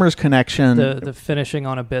Ballmer's connection, the finishing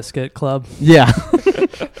on a biscuit club. Yeah.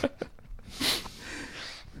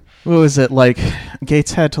 What was it like?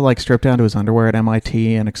 Gates had to like strip down to his underwear at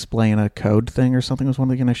MIT and explain a code thing or something. Was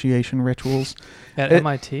one of the initiation rituals at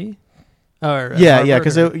MIT. Yeah,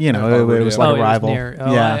 because it was like a rival.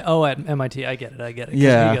 At MIT, I get it.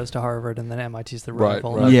 Yeah, he goes to Harvard, and then MIT's the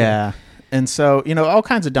rival. Right. Yeah, and so all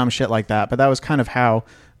kinds of dumb shit like that. But that was kind of how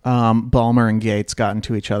Ballmer and Gates got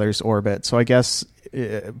into each other's orbit. So I guess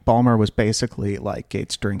Ballmer was basically like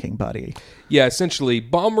Gates' drinking buddy. Yeah, essentially,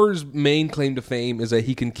 Ballmer's main claim to fame is that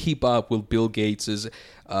he can keep up with Bill Gates's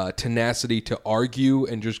tenacity to argue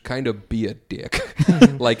and just kind of be a dick.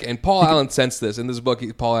 And Paul Allen sensed this in this book.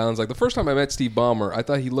 Paul Allen's like, the first time I met Steve Ballmer, I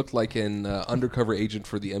thought he looked like an undercover agent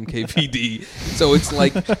for the MKVD. So it's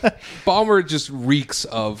like Ballmer just reeks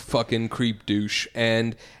of fucking creep douche.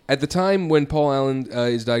 And at the time when Paul Allen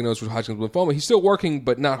is diagnosed with Hodgkin's lymphoma, he's still working,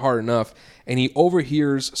 but not hard enough. And he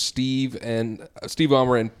overhears Steve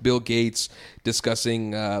Ballmer and Bill Gates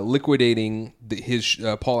discussing liquidating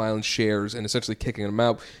Paul Allen's shares and essentially kicking him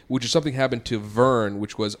out, which is something happened to Vern,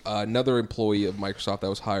 which was another employee of Microsoft that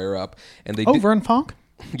was higher up. And they Vern Funk?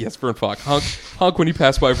 Yes, Vern Funk. Honk when you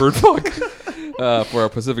pass by Vern Funk. For our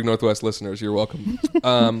Pacific Northwest listeners, you're welcome.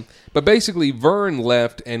 But basically, Vern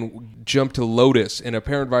left and jumped to Lotus in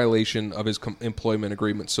apparent violation of his employment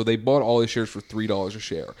agreement. So they bought all his shares for $3 a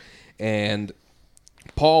share. And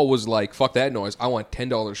Paul was like, fuck that noise, I want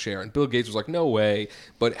 $10 a share. And Bill Gates was like, no way.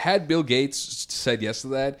 But had Bill Gates said yes to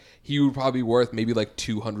that, he would probably be worth maybe like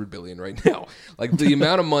 $200 billion right now. Like the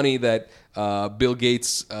amount of money that Bill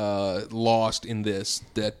Gates lost in this,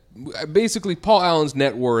 that basically Paul Allen's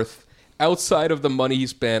net worth outside of the money he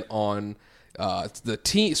spent on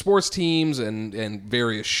the sports teams and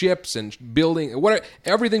various ships and building, whatever,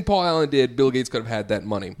 everything Paul Allen did, Bill Gates could have had that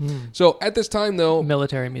money. So at this time, though...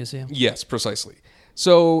 Military museum. Yes, precisely.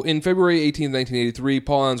 So in February 18, 1983,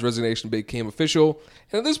 Paul Allen's resignation became official.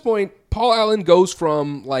 And at this point, Paul Allen goes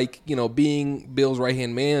from, being Bill's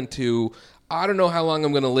right-hand man to... I don't know how long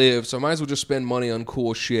I'm going to live, so I might as well just spend money on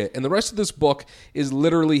cool shit. And the rest of this book is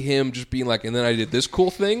literally him just being like, and then I did this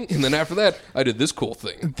cool thing, and then after that, I did this cool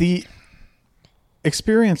thing. The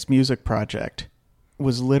Experience Music Project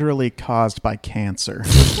was literally caused by cancer.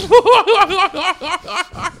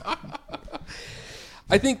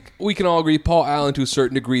 I think we can all agree Paul Allen, to a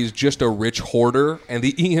certain degree, is just a rich hoarder, and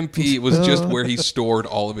the EMP was just where he stored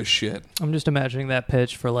all of his shit. I'm just imagining that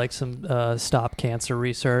pitch for some stop cancer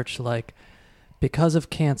research, because of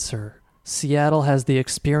cancer, Seattle has the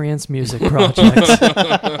Experience Music Project.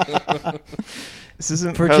 This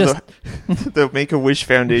isn't how the Make-A-Wish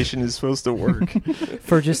Foundation is supposed to work.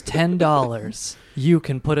 For just $10, you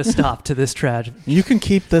can put a stop to this tragedy. You can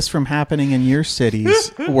keep this from happening in your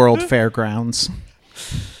city's World Fairgrounds.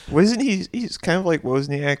 Wasn't he's kind of like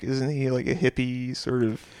Wozniak? Isn't he like a hippie sort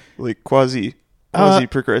of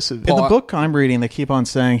quasi-progressive? In the book I'm reading, they keep on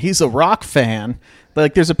saying he's a rock fan.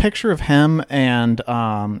 There's a picture of him and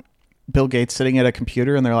Bill Gates sitting at a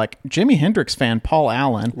computer, and they're like, Jimi Hendrix fan Paul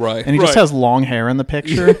Allen. Right. And he just has long hair in the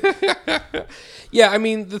picture. Yeah, I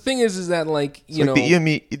mean, the thing is that,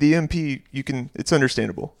 the EMP, it's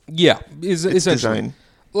understandable. Yeah, it's essentially. Design.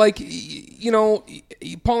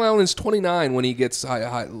 Paul Allen is 29 when he gets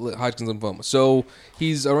Hodgkin's lymphoma. So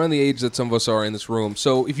he's around the age that some of us are in this room.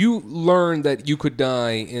 So if you learn that you could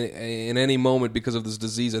die in any moment because of this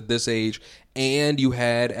disease at this age, and you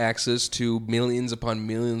had access to millions upon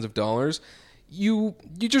millions of dollars, you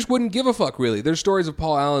just wouldn't give a fuck, really. There's stories of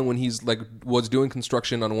Paul Allen when he's was doing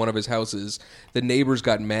construction on one of his houses. The neighbors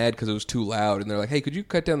got mad because it was too loud, and they're like, "Hey, could you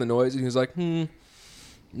cut down the noise?" And he was like,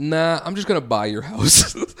 Nah, I'm just going to buy your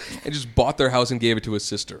house. And just bought their house and gave it to his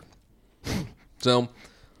sister. So,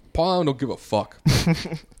 Paul Allen don't give a fuck.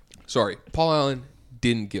 Sorry, Paul Allen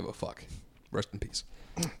didn't give a fuck. Rest in peace.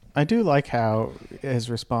 I do like how his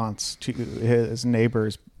response to his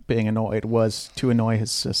neighbors being annoyed was to annoy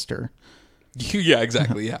his sister. Yeah,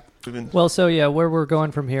 exactly, yeah. Well, so yeah, where we're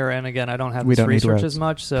going from here, and again, I don't have this research as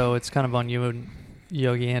much, so it's kind of on you and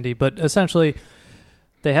Yogi Andy, but essentially...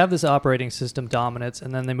 They have this operating system dominance,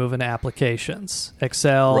 and then they move into applications.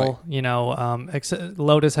 Excel, right.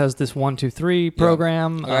 Lotus has this 1, 2, 3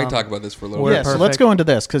 program. I can talk about this for a little bit. Yeah, so let's go into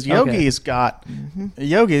this, because Yogi's got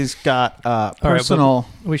personal...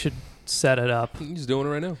 Right, we should set it up. He's doing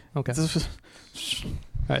it right now. Okay. All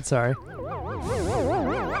right, sorry.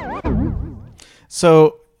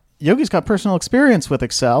 So Yogi's got personal experience with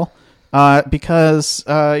Excel because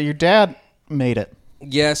your dad made it.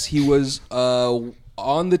 Yes, he was...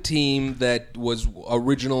 on the team that was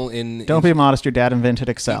original in... Don't be modest, your dad invented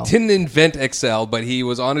Excel. He didn't invent Excel, but he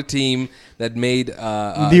was on a team that made...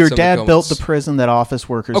 your dad built the prison that office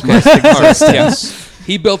workers must exist in. Yes.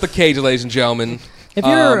 He built the cage, ladies and gentlemen.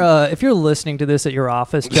 If you're listening to this at your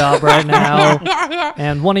office job right now,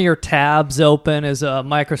 and one of your tabs open is a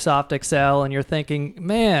Microsoft Excel, and you're thinking,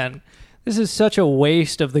 man... This is such a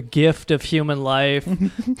waste of the gift of human life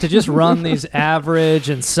to just run these average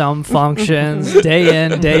and sum functions day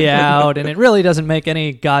in, day out, and it really doesn't make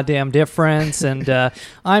any goddamn difference. And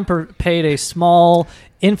I'm paid a small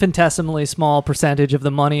infinitesimally small percentage of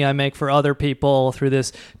the money I make for other people through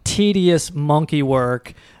this tedious monkey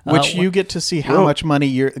work. Which you get to see how much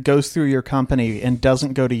money goes through your company and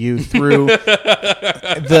doesn't go to you through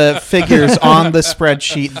the figures on the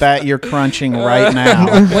spreadsheet that you're crunching right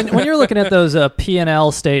now. When you're looking at those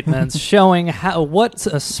P&L statements showing what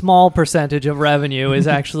a small percentage of revenue is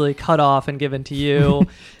actually cut off and given to you,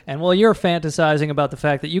 and while you're fantasizing about the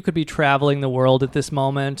fact that you could be traveling the world at this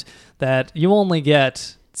moment, that you only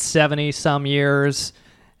get 70-some years,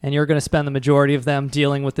 and you're going to spend the majority of them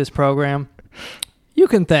dealing with this program, you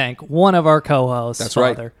can thank one of our co-hosts, That's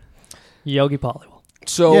Father, Yogi Pollywell.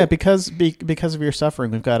 So yeah, because of your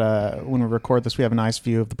suffering, we've got when we record this, we have a nice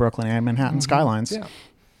view of the Brooklyn and Manhattan skylines. Yeah.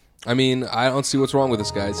 I mean, I don't see what's wrong with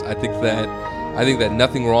this, guys. I think that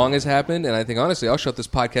nothing wrong has happened, and I think honestly, I'll shut this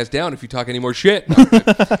podcast down if you talk any more shit.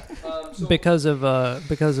 Because of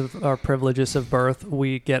our privileges of birth,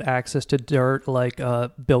 we get access to dirt like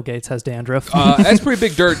Bill Gates has dandruff. That's pretty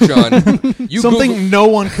big dirt, John. Something no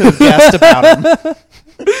one could have guessed about him.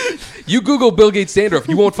 You Google Bill Gates dandruff,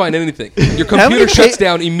 you won't find anything. Your computer shuts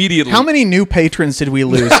down immediately. How many new patrons did we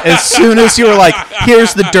lose as soon as you were like,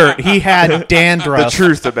 here's the dirt. He had dandruff. The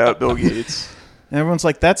truth about Bill Gates. And everyone's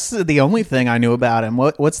like, that's the only thing I knew about him.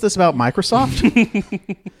 What's this about Microsoft?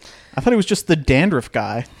 I thought he was just the dandruff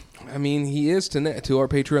guy. I mean, he is to our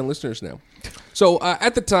Patreon listeners now. So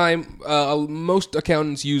at the time, most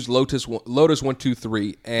accountants used Lotus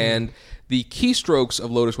 123, and the keystrokes of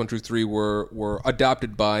Lotus 123 were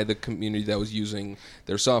adopted by the community that was using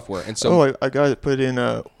their software. And so, I got it put in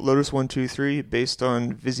Lotus 123 based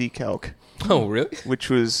on VisiCalc. Oh, really? Which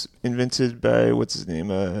was invented by what's his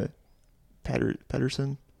name?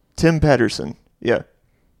 Patterson? Tim Patterson. Yeah.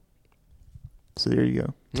 So there you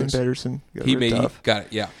go. Tim Patterson. Got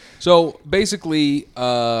it. Yeah. So basically,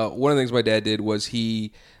 one of the things my dad did was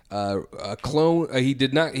he created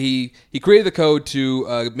the code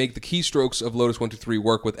to make the keystrokes of Lotus 123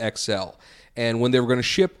 work with Excel. And when they were going to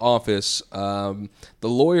ship Office, the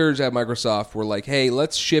lawyers at Microsoft were like, "Hey,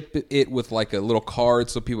 let's ship it with like a little card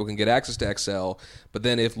so people can get access to Excel. But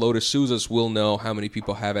then if Lotus sues us, we'll know how many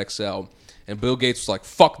people have Excel." And Bill Gates was like,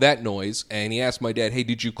 "Fuck that noise." And he asked my dad, "Hey,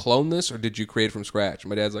 did you clone this or did you create it from scratch?" And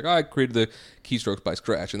my dad's like, "I created the keystrokes by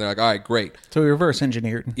scratch." And they're like, "All right, great." So he reverse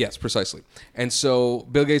engineered. Yes, precisely. And so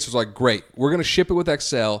Bill Gates was like, "Great, we're going to ship it with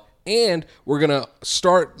Excel, and we're going to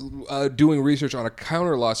start doing research on a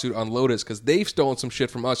counter lawsuit on Lotus because they've stolen some shit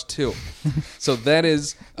from us too." So that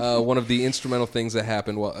is one of the instrumental things that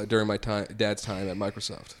happened during my dad's time at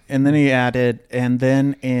Microsoft. And then he added, and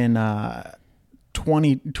then in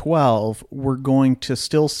 2012, we're going to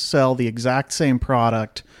still sell the exact same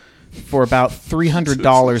product for about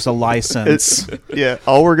 $300 a license. Yeah,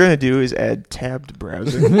 all we're going to do is add tabbed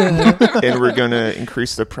browsing, and we're going to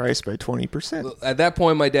increase the price by 20%. At that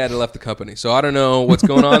point, my dad had left the company, so I don't know what's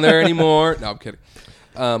going on there anymore. No, I'm kidding.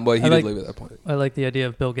 But he did leave at that point. I like the idea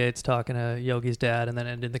of Bill Gates talking to Yogi's dad and then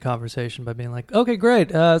ending the conversation by being like, "Okay,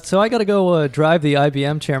 great. So I got to go drive the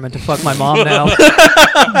IBM chairman to fuck my mom now."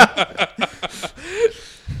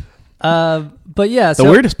 But yeah, the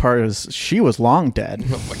weirdest part is she was long dead.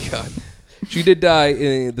 Oh my god, she did die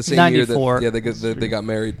in the same 94. year that they got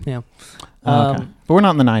married. Yeah. Okay. But we're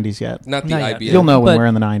not in the 90s yet. Not IBM. You'll know when we're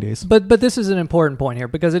in the 90s. But this is an important point here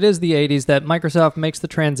because it is the 80s that Microsoft makes the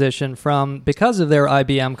transition from, because of their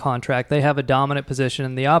IBM contract, they have a dominant position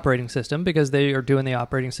in the operating system because they are doing the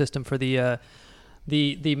operating system for the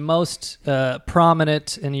most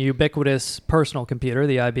prominent and ubiquitous personal computer,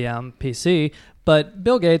 the IBM PC. But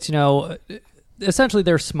Bill Gates, essentially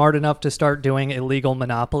they're smart enough to start doing illegal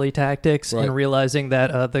monopoly tactics and realizing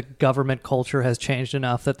that the government culture has changed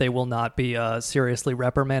enough that they will not be seriously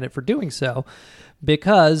reprimanded for doing so,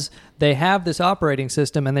 because they have this operating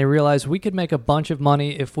system and they realize we could make a bunch of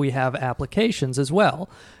money if we have applications as well.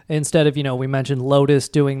 Instead of, we mentioned Lotus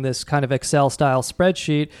doing this kind of Excel-style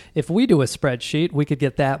spreadsheet. If we do a spreadsheet, we could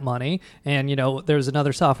get that money. And, there's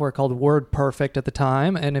another software called WordPerfect at the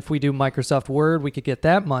time. And if we do Microsoft Word, we could get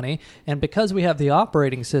that money. And because we have the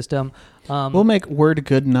operating system... we'll make Word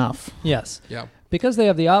good enough. Yes. Yeah. Because they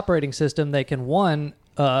have the operating system, they can,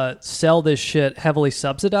 sell this shit heavily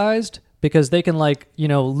subsidized, because they can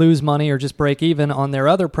lose money or just break even on their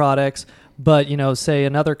other products. But, say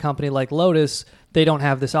another company like Lotus, they don't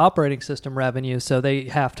have this operating system revenue, so they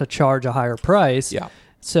have to charge a higher price. Yeah.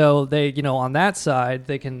 So they, on that side,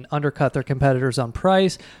 they can undercut their competitors on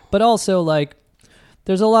price. But also,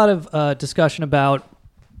 there's a lot of discussion about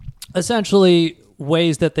essentially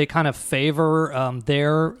ways that they kind of favor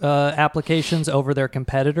their applications over their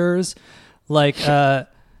competitors.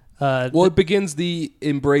 Well, it begins the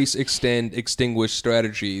embrace, extend, extinguish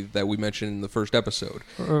strategy that we mentioned in the first episode.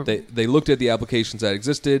 They looked at the applications that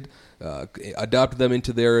existed, adopted them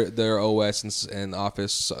into their OS and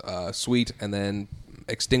Office suite, and then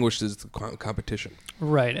extinguishes the competition.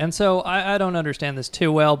 Right, and so I don't understand this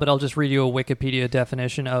too well, but I'll just read you a Wikipedia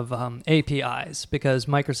definition of APIs, because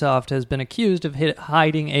Microsoft has been accused of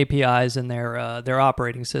hiding APIs in their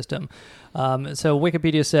operating system. So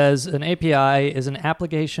Wikipedia says an API is an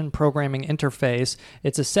application programming interface.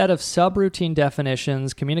 It's a set of subroutine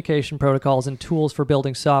definitions, communication protocols, and tools for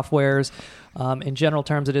building softwares. In general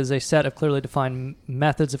terms, it is a set of clearly defined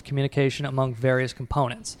methods of communication among various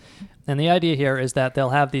components. And the idea here is that they'll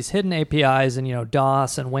have these hidden APIs in,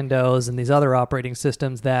 DOS and Windows and these other operating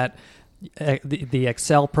systems that the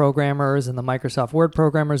Excel programmers and the Microsoft Word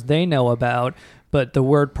programmers, they know about, but the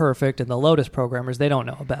WordPerfect and the Lotus programmers, they don't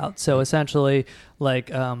know about. So essentially,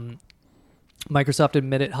 Microsoft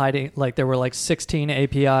admitted hiding, there were 16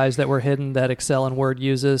 APIs that were hidden that Excel and Word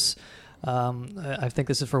uses. I think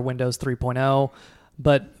this is for Windows 3.0.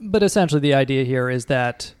 But essentially the idea here is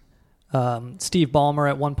that Steve Ballmer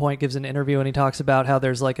at one point gives an interview and he talks about how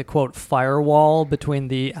there's a quote firewall between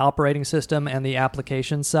the operating system and the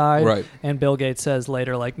application side. Right. And Bill Gates says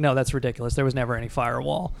later, no, that's ridiculous. There was never any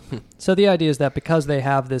firewall. So the idea is that because they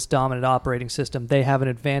have this dominant operating system, they have an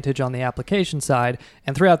advantage on the application side.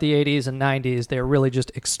 And throughout the 80s and 90s, they're really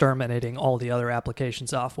just exterminating all the other application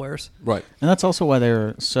softwares. Right. And that's also why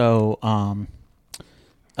they're so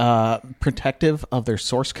protective of their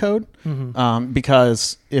source code,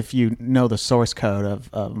 because if you know the source code of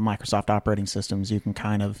Microsoft operating systems, you can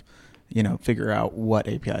kind of, figure out what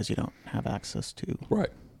APIs you don't have access to. Right.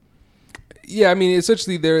 Yeah, I mean,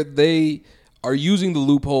 essentially, they are using the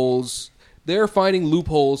loopholes. They're finding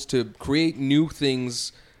loopholes to create new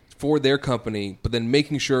things for their company, but then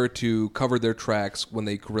making sure to cover their tracks when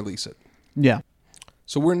they release it. Yeah.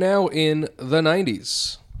 So we're now in the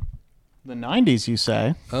 90s. The 90s, you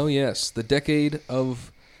say? Oh, yes. The decade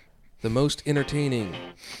of the most entertaining,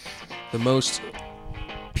 the most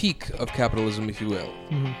peak of capitalism, if you will.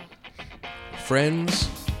 Mm-hmm. Friends,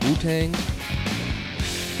 Wu-Tang.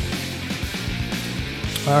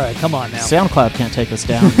 All right, come on now. SoundCloud can't take us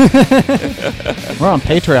down. We're on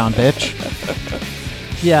Patreon, bitch.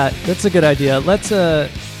 Yeah, that's a good idea. Let's,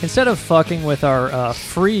 instead of fucking with our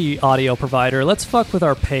free audio provider, let's fuck with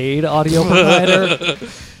our paid audio provider.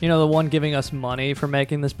 The one giving us money for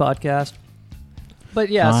making this podcast. But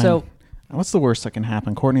yeah, Fine. so... What's the worst that can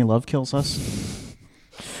happen? Courtney Love kills us?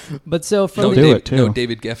 But so from He'll do it, too. No,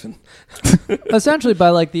 David Geffen. Essentially,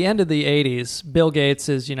 by the end of the 80s, Bill Gates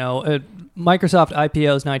is, Microsoft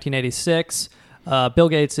IPOs 1986. Bill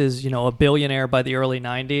Gates is, a billionaire by the early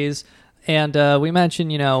 90s. And we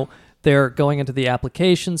mentioned, they're going into the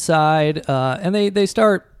application side, and they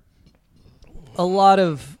start a lot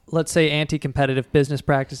of, let's say, anti-competitive business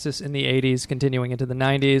practices in the 80s, continuing into the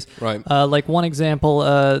 90s. Right. One example,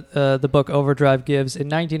 the book Overdrive gives, in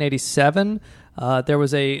 1987, there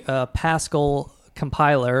was a Pascal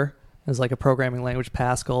compiler. It was a programming language,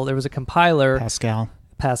 Pascal. There was a compiler.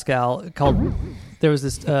 Pascal called... There was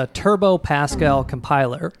this Turbo Pascal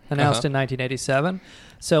compiler announced in 1987.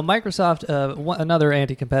 So Microsoft, another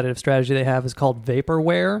anti-competitive strategy they have is called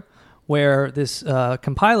vaporware, where this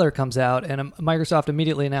compiler comes out and Microsoft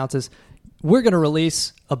immediately announces, we're going to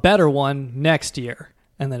release a better one next year.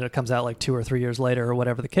 And then it comes out 2 or 3 years later or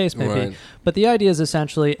whatever the case may be. But the idea is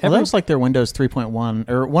essentially... Well, that was their Windows 3.1,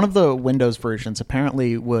 or one of the Windows versions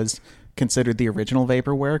apparently was considered the original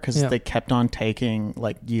vaporware because they kept on taking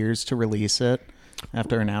years to release it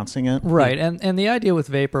after announcing it. Right. And the idea with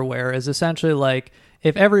vaporware is essentially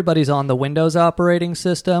if everybody's on the Windows operating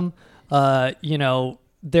system,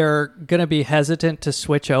 they're going to be hesitant to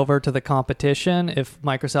switch over to the competition if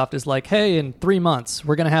Microsoft is hey, in 3 months,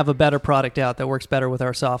 we're going to have a better product out that works better with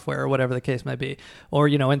our software or whatever the case may be. Or,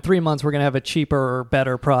 in 3 months, we're going to have a cheaper or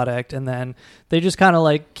better product. And then they just kind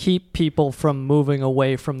of keep people from moving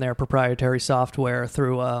away from their proprietary software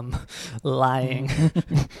through lying.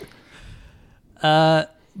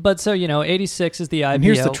 But so, 86 is the IPO. And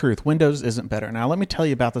here's the truth. Windows isn't better. Now, let me tell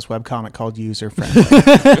you about this webcomic called User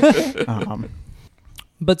Friendly.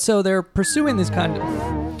 But so they're pursuing these kind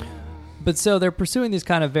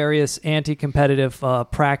of various anti-competitive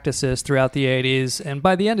practices throughout the 80s, and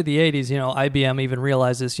by the end of the 80s, IBM even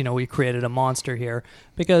realizes, we created a monster here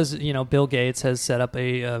because, Bill Gates has set up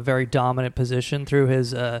a very dominant position through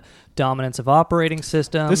his dominance of operating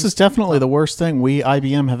systems. This is definitely the worst thing we,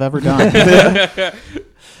 IBM, have ever done.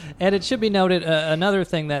 And it should be noted, another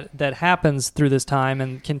thing that happens through this time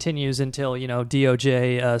and continues until,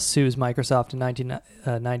 DOJ sues Microsoft in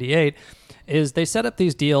 1998 is they set up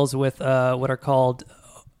these deals with what are called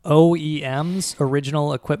OEMs,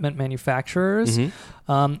 original equipment manufacturers.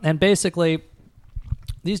 And basically,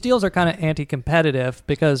 these deals are kind of anti-competitive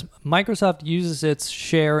because Microsoft uses its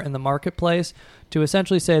share in the marketplace to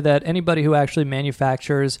essentially say that anybody who actually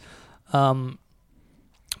manufactures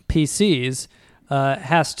PCs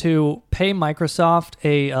has to pay Microsoft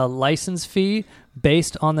a license fee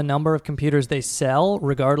based on the number of computers they sell,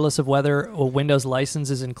 regardless of whether a Windows license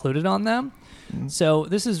is included on them. So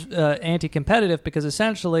this is anti-competitive because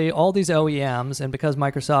essentially all these OEMs, and because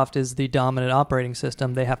Microsoft is the dominant operating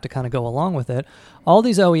system, they have to kind of go along with it. All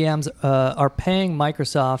these OEMs are paying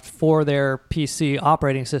Microsoft for their PC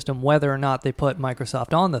operating system, whether or not they put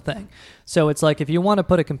Microsoft on the thing. So it's like if you want to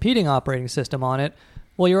put a competing operating system on it,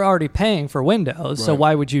 well, you're already paying for Windows, so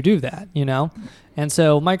why would you do that, you know? And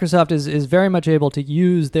so Microsoft is very much able to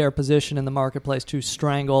use their position in the marketplace to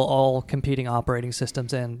strangle all competing operating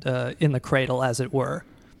systems and in the cradle, as it were,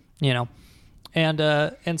 you know?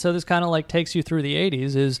 And so this kind of like takes you through the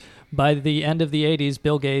 80s is by the end of the 80s,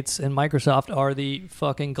 Bill Gates and Microsoft are the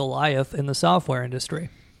fucking Goliath in the software industry.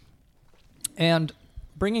 And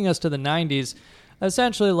bringing us to the 90s,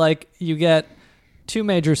 essentially like you get two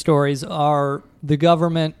major stories are the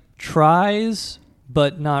government tries,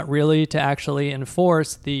 but not really, to actually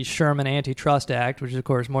enforce the Sherman Antitrust Act, which is, of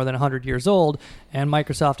course, more than 100 years old, and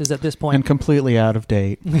Microsoft is at this point... And completely out of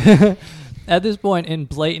date. At this point in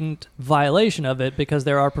blatant violation of it because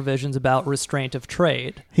there are provisions about restraint of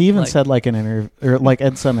trade. He even said like an interview, or like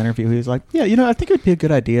at some interview, he was like, yeah, you know, I think it would be a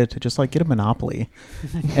good idea to just like get a monopoly.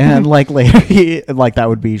 And like later, that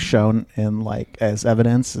would be shown in like as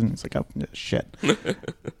evidence. And it's like, oh, shit.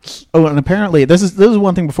 Oh, and apparently this is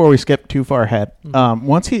one thing before we skip too far ahead.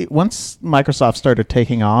 Once Microsoft started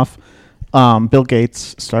taking off, Bill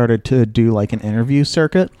Gates started to do like an interview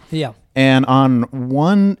circuit. Yeah. And on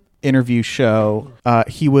one interview show,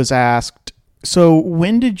 he was asked, so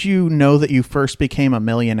when did you know that you first became a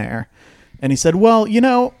millionaire? And he said, well, you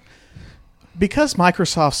know, because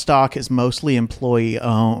Microsoft stock is mostly employee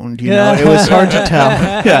owned, you know, it was hard to tell.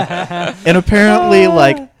 Yeah. And apparently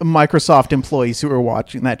like Microsoft employees who were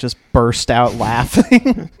watching that just burst out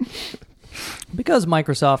laughing. Because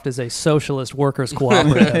Microsoft is a socialist workers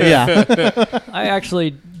cooperative. Yeah. I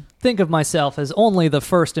actually think of myself as only the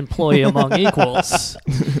first employee among equals,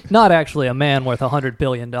 not actually a man worth $100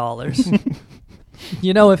 billion.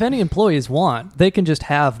 You know, if any employees want, they can just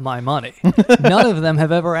have my money. None of them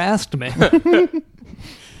have ever asked me.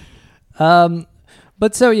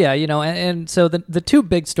 But so, yeah, you know, and so the two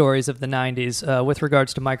big stories of the 90s with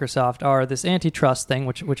regards to Microsoft are this antitrust thing,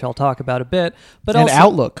 which I'll talk about a bit, but and also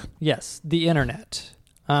Outlook. Yes, the internet.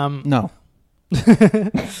 No.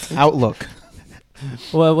 Outlook.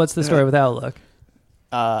 Well, what's the story with Outlook?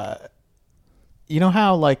 You know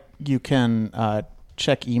how like you can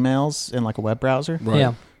check emails in like a web browser? Right.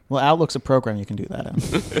 Yeah. Well, Outlook's a program you can do that in.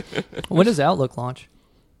 When does Outlook launch?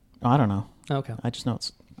 Oh, I don't know. Okay. I just know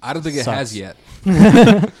it's... I don't think it has yet.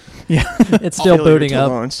 Yeah. It's still booting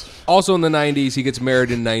up. Also in the 90s, he gets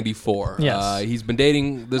married in 94. Yes. He's been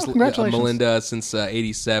dating this Melinda since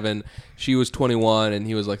 87. She was 21, and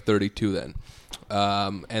he was like 32 then.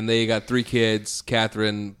 And they got 3 kids,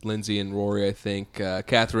 Catherine, Lindsay, and Rory, I think.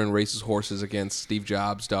 Catherine races horses against Steve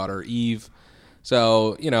Jobs' daughter, Eve.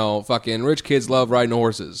 So, you know, fucking rich kids love riding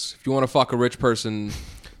horses. If you want to fuck a rich person,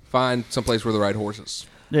 find someplace where they ride horses.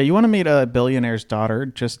 Yeah, you want to meet a billionaire's daughter,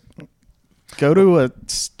 just go to a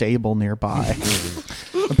stable nearby.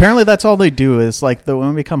 Apparently that's all they do is like the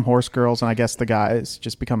women become horse girls, and I guess the guys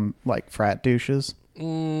just become like frat douches.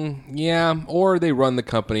 Yeah, or they run the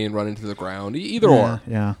company and run into the ground. Either or.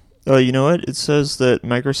 Yeah. Oh, you know what? It says that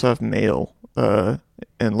Microsoft Mail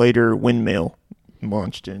and later WinMail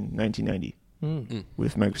launched in 1990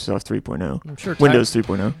 with Microsoft 3.0. I'm sure Windows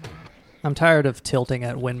 3.0. I'm tired of tilting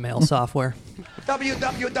at windmill software.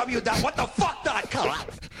 www.whatthefuck.com.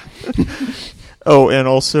 Oh, and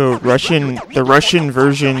also the Russian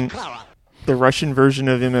version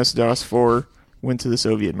of MS-DOS 4 went to the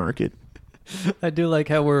Soviet market. I do like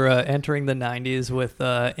how we're entering the 90s with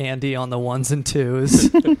Andy on the ones and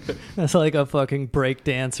twos. That's like a fucking break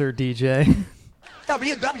dancer DJ.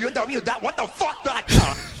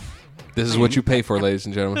 www.whatthefuck.com. This is what you pay for, ladies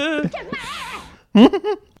and gentlemen.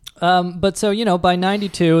 But so, you know, by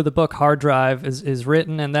 92, the book Hard Drive is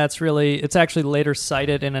written, and it's actually later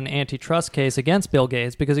cited in an antitrust case against Bill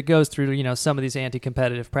Gates because it goes through, you know, some of these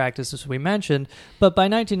anti-competitive practices we mentioned. But by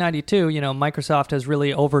 1992, you know, Microsoft has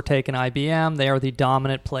really overtaken IBM. They are the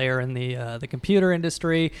dominant player in the computer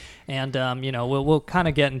industry. And, you know, we'll kind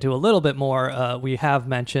of get into a little bit more. We have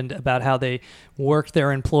mentioned about how they worked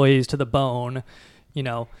their employees to the bone, you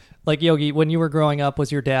know, Like, Yogi, when you were growing up,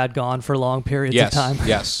 was your dad gone for long periods Yes, of time?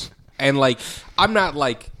 yes. And, like, I'm not,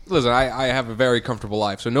 like... Listen, I have a very comfortable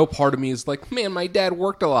life, so no part of me is like, man, my dad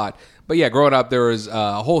worked a lot. But, yeah, growing up, there was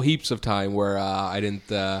whole heaps of time where I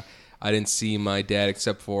didn't see my dad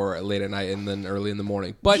except for late at night and then early in the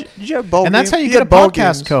morning. But Did you have ball And that's games? how you You get a had ball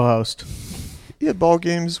podcast games. co-host. You had ball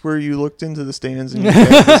games where you looked into the stands and your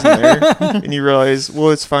dad wasn't there, and you realized, well,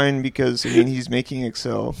 it's fine because, I mean, he's making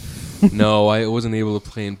Excel. no, I wasn't able to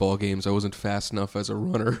play in ball games. I wasn't fast enough as a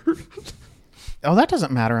runner. Oh, that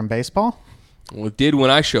doesn't matter in baseball. Well, it did when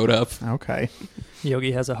I showed up. Okay.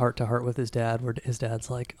 Yogi has a heart-to-heart with his dad where his dad's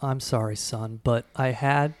like, I'm sorry, son, but I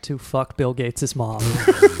had to fuck Bill Gates' mom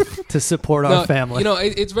to support our family. You know,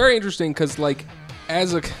 it's very interesting because, like,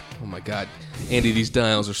 as a... Oh, my God. Andy, these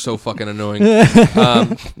dials are so fucking annoying.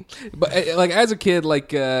 But, like, as a kid, like,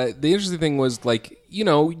 the interesting thing was, like, you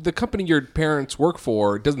know, the company your parents work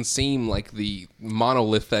for doesn't seem like the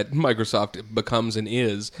monolith that Microsoft becomes and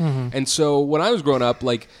is. Mhm. And so when I was growing up,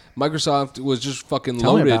 like, Microsoft was just fucking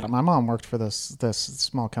Tell loaded. me about it. My mom worked for this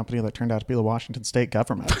small company that turned out to be the Washington State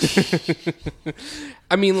government.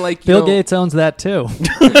 I mean, like, Bill Gates owns that, too.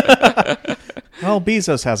 Well,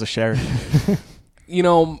 Bezos has a share. You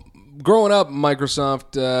know, growing up,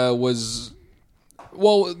 Microsoft was...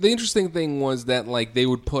 Well, the interesting thing was that, like, they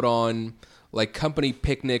would put on... like company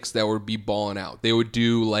picnics that would be balling out. They would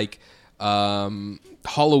do like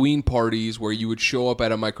Halloween parties where you would show up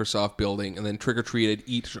at a Microsoft building and then trick or treat at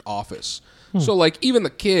each office. So like even the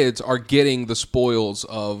kids are getting the spoils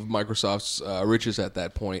of Microsoft's riches at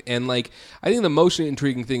that point. And like I think the most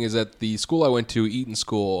intriguing thing is that the school I went to, Eaton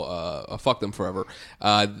School, fuck them forever.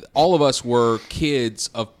 All of us were kids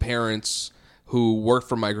of parents who worked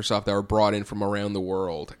for Microsoft that were brought in from around the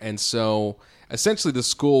world. And so essentially the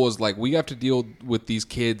school was like, we have to deal with these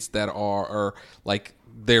kids that are like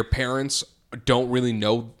their parents don't really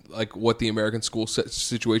know like what the American school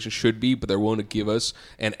situation should be, but they're willing to give us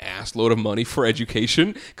an ass load of money for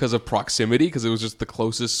education because of proximity, because it was just the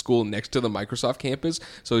closest school next to the Microsoft campus,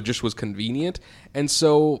 so it just was convenient. And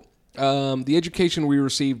so the education we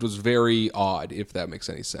received was very odd, if that makes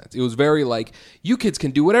any sense. It was very like, you kids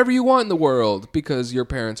can do whatever you want in the world because your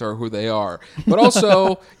parents are who they are, but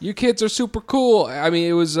also you kids are super cool. I mean,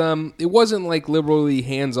 it wasn't like liberally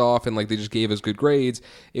hands off and like they just gave us good grades.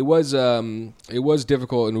 It was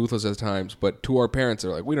difficult and ruthless at times, but to our parents,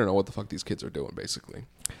 they're like, we don't know what the fuck these kids are doing, basically.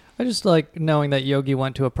 I just like knowing that Yogi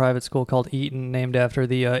went to a private school called Eton, named after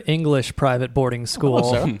the English private boarding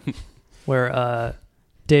school, where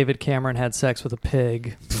David Cameron had sex with a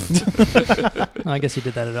pig. I guess he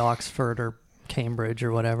did that at Oxford or Cambridge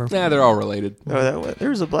or whatever. Yeah, they're all related. Oh, there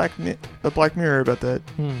was a Black Mirror about that.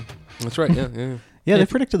 That's right. Yeah. Yeah, they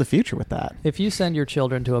predicted the future with that. If you send your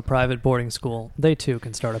children to a private boarding school, they too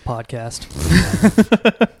can start a podcast.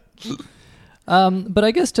 But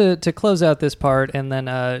I guess to close out this part, and then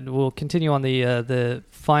we'll continue on the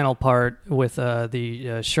final part with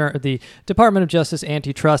the Department of Justice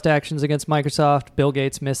antitrust actions against Microsoft, Bill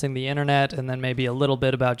Gates missing the internet, and then maybe a little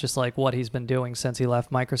bit about just like what he's been doing since he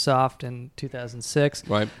left Microsoft in 2006.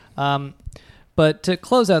 Right. But to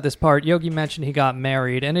close out this part, Yogi mentioned he got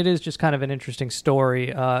married, and it is just kind of an interesting story.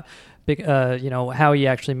 You know, how he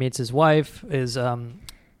actually meets his wife is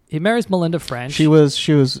he marries Melinda French. She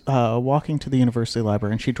was walking to the university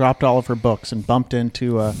library, and she dropped all of her books and bumped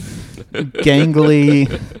into a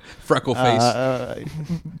gangly freckle face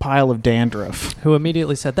pile of dandruff. Who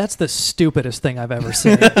immediately said, "That's the stupidest thing I've ever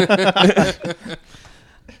seen."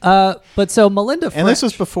 But so Melinda French... And this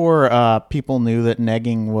was before people knew that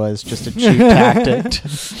negging was just a cheap tactic.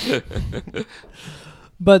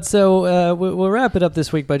 But so we'll wrap it up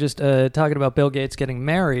this week by just talking about Bill Gates getting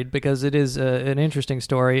married, because it is an interesting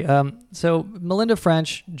story. So Melinda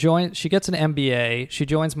French she gets an MBA. She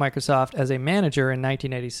joins Microsoft as a manager in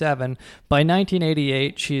 1987. By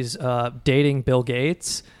 1988, she's dating Bill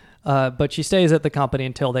Gates. But she stays at the company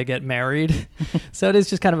until they get married. So it is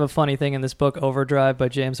just kind of a funny thing in this book, Overdrive by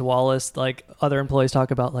James Wallace. Like other employees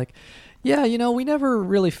talk about like, yeah, you know, we never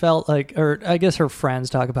really felt like, or I guess her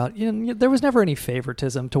friends talk about, you know, there was never any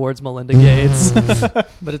favoritism towards Melinda Gates.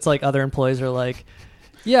 But it's like other employees are like,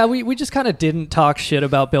 yeah, we just kind of didn't talk shit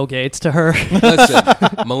about Bill Gates to her.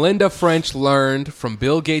 Listen, Melinda French learned from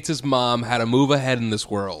Bill Gates' mom how to move ahead in this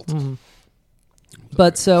world. Mm-hmm.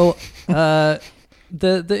 But so...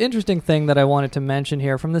 The interesting thing that I wanted to mention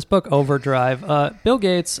here from this book, Overdrive, Bill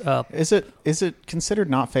Gates... Is it considered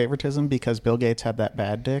not favoritism because Bill Gates had that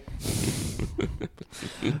bad dick?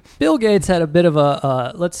 Bill Gates had a bit of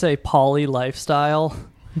a, let's say, poly lifestyle.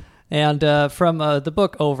 And from the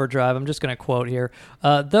book Overdrive, I'm just going to quote here.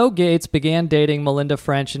 Though Gates began dating Melinda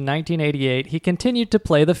French in 1988, he continued to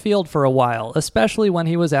play the field for a while, especially when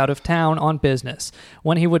he was out of town on business,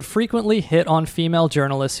 when he would frequently hit on female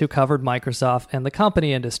journalists who covered Microsoft and the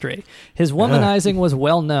company industry. His womanizing was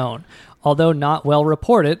well known, although not well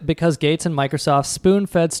reported, because Gates and Microsoft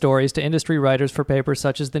spoon-fed stories to industry writers for papers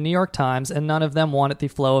such as the New York Times, and none of them wanted the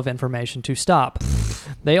flow of information to stop.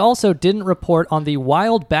 They also didn't report on the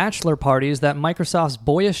wild bachelor parties that Microsoft's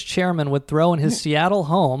boyish chairman would throw in his Seattle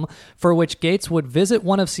home, for which Gates would visit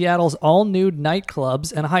one of Seattle's all-nude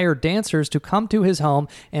nightclubs and hire dancers to come to his home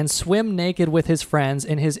and swim naked with his friends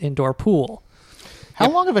in his indoor pool. How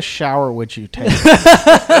long of a shower would you take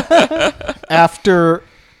after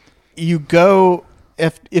you go?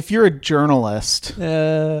 If you're a journalist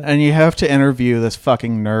and you have to interview this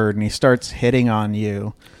fucking nerd and he starts hitting on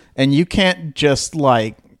you, and you can't just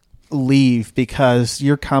like leave because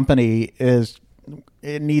your company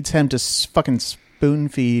it needs him to fucking spoon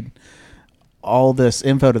feed all this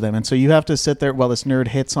info to them, and so you have to sit there while this nerd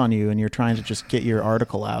hits on you and you're trying to just get your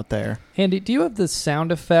article out there. Andy, do you have the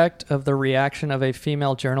sound effect of the reaction of a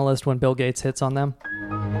female journalist when Bill Gates hits on them?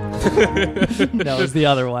 No, it's the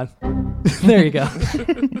other one. There you go.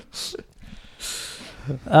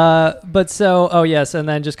 But so, oh yes, and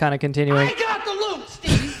then just kind of continuing. I got the loot,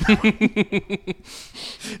 Steve.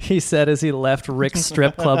 He said as he left Rick's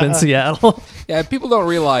strip club in Seattle. Yeah, people don't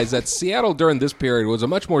realize that Seattle during this period was a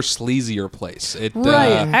much more sleazier place.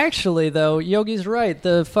 Right. Actually, though, Yogi's right.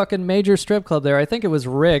 The fucking major strip club there, I think it was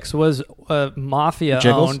Rick's, was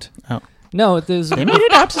mafia-owned. Oh. No, there's... They made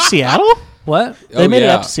it out to Seattle? What? They made it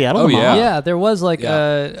out to Seattle? Oh, yeah. Yeah, there was like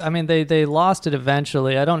I mean, they lost it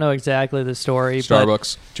eventually. I don't know exactly the story.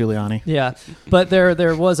 Starbucks. Giuliani. Yeah, but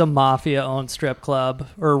there was a mafia-owned strip club.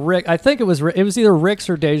 Or Rick, I think it was either Rick's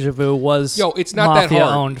or Deja Vu was it's not that hard.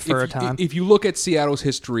 Mafia-owned for a time. If you look at Seattle's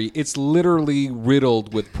history, it's literally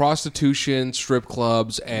riddled with prostitution, strip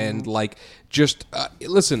clubs, and like just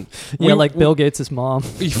listen. Yeah, like Bill Gates' mom.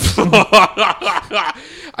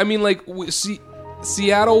 I mean, like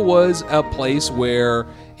Seattle was a place where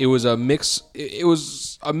it was a mix. It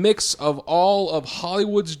was a mix of all of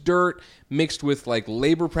Hollywood's dirt mixed with like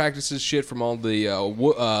labor practices shit from all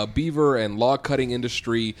the beaver and log cutting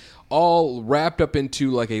industry, all wrapped up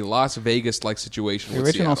into like a Las Vegas like situation. The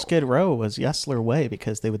original Skid Row was Yesler Way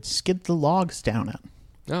because they would skid the logs down it.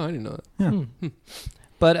 Oh, I didn't know that. Yeah.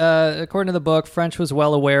 But according to the book, French was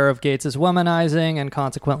well aware of Gates' womanizing, and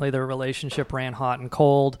consequently their relationship ran hot and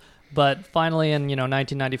cold. But finally, in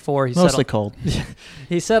 1994,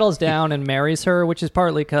 he settles down and marries her, which is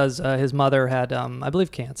partly because his mother had, I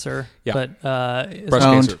believe, cancer. Yeah. But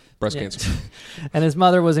breast cancer. And his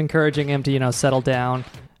mother was encouraging him to settle down,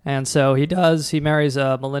 and so he does. He marries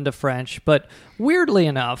Melinda French. But weirdly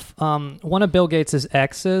enough, one of Bill Gates'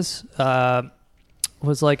 exes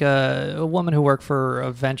was like a woman who worked for a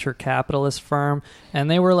venture capitalist firm, and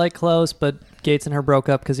they were like close, but Gates and her broke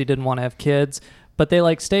up because he didn't want to have kids. But they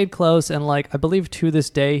like stayed close, and like I believe to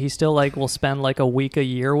this day he still like will spend like a week a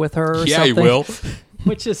year with her. Or yeah, something. He will.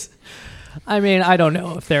 Which is, I mean, I don't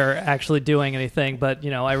know if they're actually doing anything, but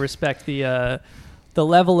I respect the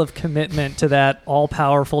level of commitment to that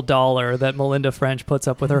all-powerful dollar that Melinda French puts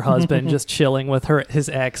up with her husband, just chilling with his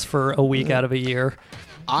ex for a week out of a year.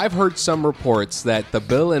 I've heard some reports that the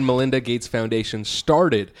Bill and Melinda Gates Foundation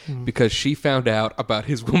started because she found out about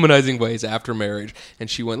his womanizing ways after marriage, and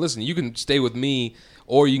she went, listen, you can stay with me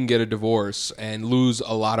or you can get a divorce and lose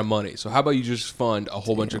a lot of money. So how about you just fund a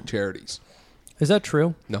whole bunch of charities? Is that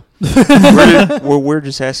true? No. We're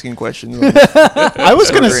just asking questions. I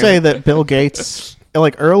was going to say that Bill Gates,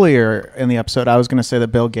 like earlier in the episode, I was going to say that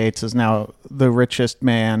Bill Gates is now the richest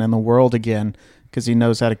man in the world again, because he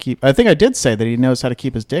knows how to keep... I think I did say that he knows how to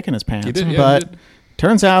keep his dick in his pants. He did, yeah, but he did.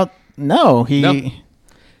 Turns out, no. He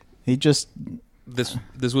just... This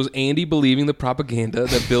was Andy believing the propaganda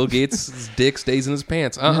that Bill Gates' dick stays in his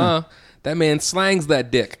pants. That man slangs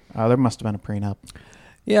that dick. Oh, there must have been a prenup.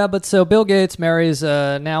 Yeah, but so Bill Gates marries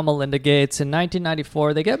now Melinda Gates in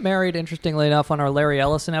 1994. They get married, interestingly enough, on our Larry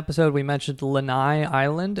Ellison episode. We mentioned Lanai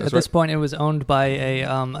Island. At this point, it was owned by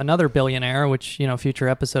another billionaire, which, future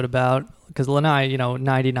episode about, because Lanai,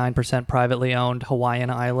 99% privately owned Hawaiian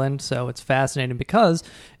island. So it's fascinating because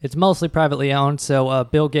it's mostly privately owned. So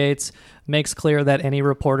Bill Gates makes clear that any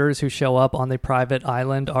reporters who show up on the private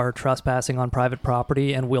island are trespassing on private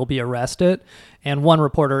property and will be arrested. And one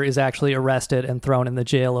reporter is actually arrested and thrown in the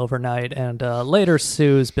jail overnight, and later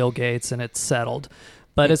sues Bill Gates, and it's settled.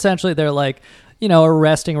 But essentially they're like,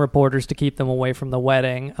 arresting reporters to keep them away from the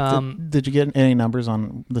wedding. Did you get any numbers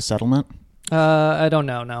on the settlement? I don't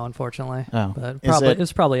know. No, unfortunately. Oh. But Is probably, it-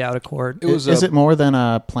 it's probably out of court. Is it more than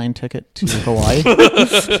a plane ticket to Hawaii?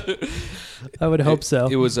 I would hope so.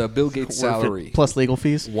 It was Bill Gates' salary plus legal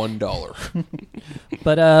fees. $1.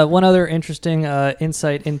 But one other interesting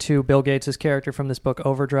insight into Bill Gates' character from this book,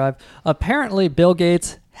 Overdrive. Apparently, Bill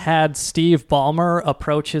Gates had Steve Ballmer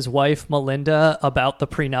approach his wife, Melinda, about the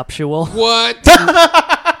prenuptial. What?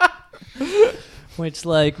 Which,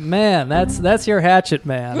 like, man, that's your hatchet,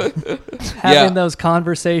 man. Having those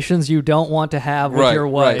conversations you don't want to have with your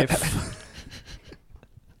wife.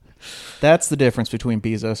 That's the difference between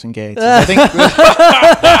Bezos and Gates. I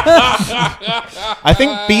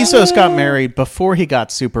think Bezos got married before he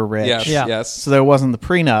got super rich. Yes. So there wasn't the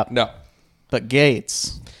prenup. No. But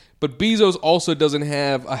Gates. But Bezos also doesn't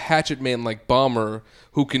have a hatchet man like Ballmer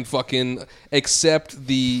who can fucking accept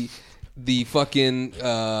the fucking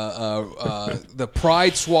the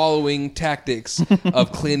pride swallowing tactics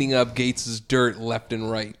of cleaning up Gates's dirt left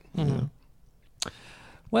and right. Mm-hmm.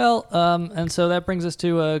 Well, and so that brings us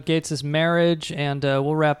to Gates' marriage, and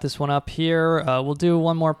we'll wrap this one up here. We'll do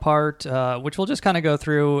one more part, which we'll just kind of go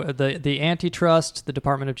through the antitrust the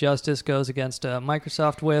Department of Justice goes against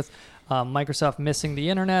Microsoft with, Microsoft missing the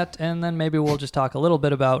internet, and then maybe we'll just talk a little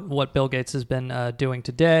bit about what Bill Gates has been doing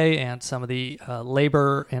today and some of the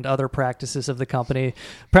labor and other practices of the company,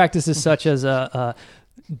 practices such as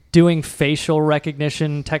doing facial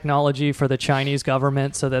recognition technology for the Chinese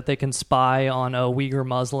government so that they can spy on Uyghur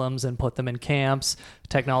Muslims and put them in camps.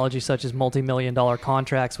 Technology such as multi-million-dollar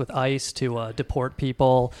contracts with ICE to deport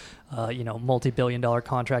people. Multi-billion-dollar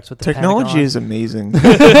contracts with the Technology Pentagon. is amazing.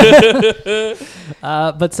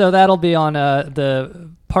 But so that'll be on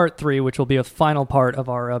the part 3, which will be a final part of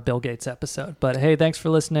our Bill Gates episode. But hey, thanks for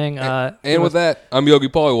listening. And with that, I'm Yogi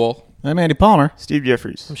Pollywall. I'm Andy Palmer. Steve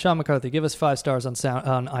Jeffries. I'm Sean McCarthy. Give us 5 stars on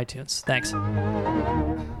iTunes. Thanks.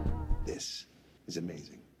 This is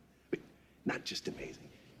amazing. But not just amazing.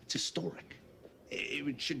 It's historic.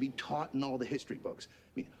 It should be taught in all the history books.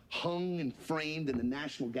 I mean, hung and framed in the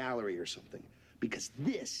National Gallery or something. Because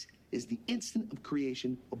this is the instant of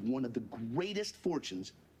creation of one of the greatest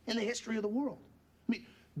fortunes in the history of the world. I mean,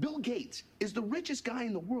 Bill Gates is the richest guy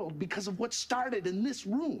in the world because of what started in this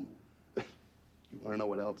room. You want to know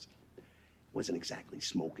what else? It wasn't exactly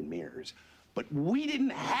smoke and mirrors, but we didn't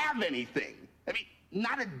have anything. I mean,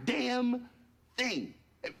 not a damn thing.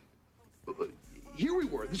 Here we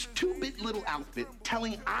were, this 2-bit little outfit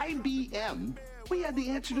telling IBM we had the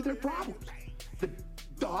answer to their problems. The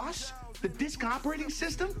DOS, the disk operating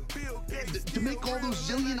system, to make all those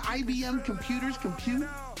zillion IBM computers compute.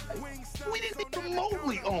 We didn't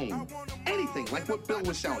remotely own anything like what Bill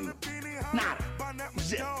was selling. Nada.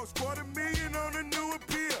 Zip.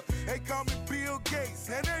 They call me Bill Gates,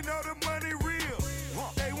 and they know the money real.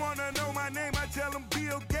 They wanna know my name, I tell them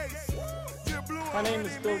Bill Gates. My name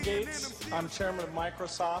is Bill Gates. I'm chairman of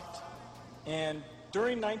Microsoft. And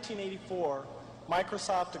during 1984,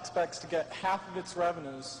 Microsoft expects to get half of its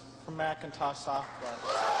revenues from Macintosh software.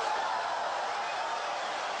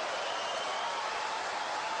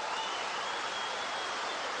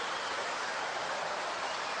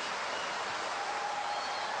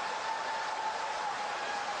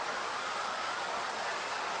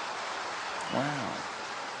 Wow.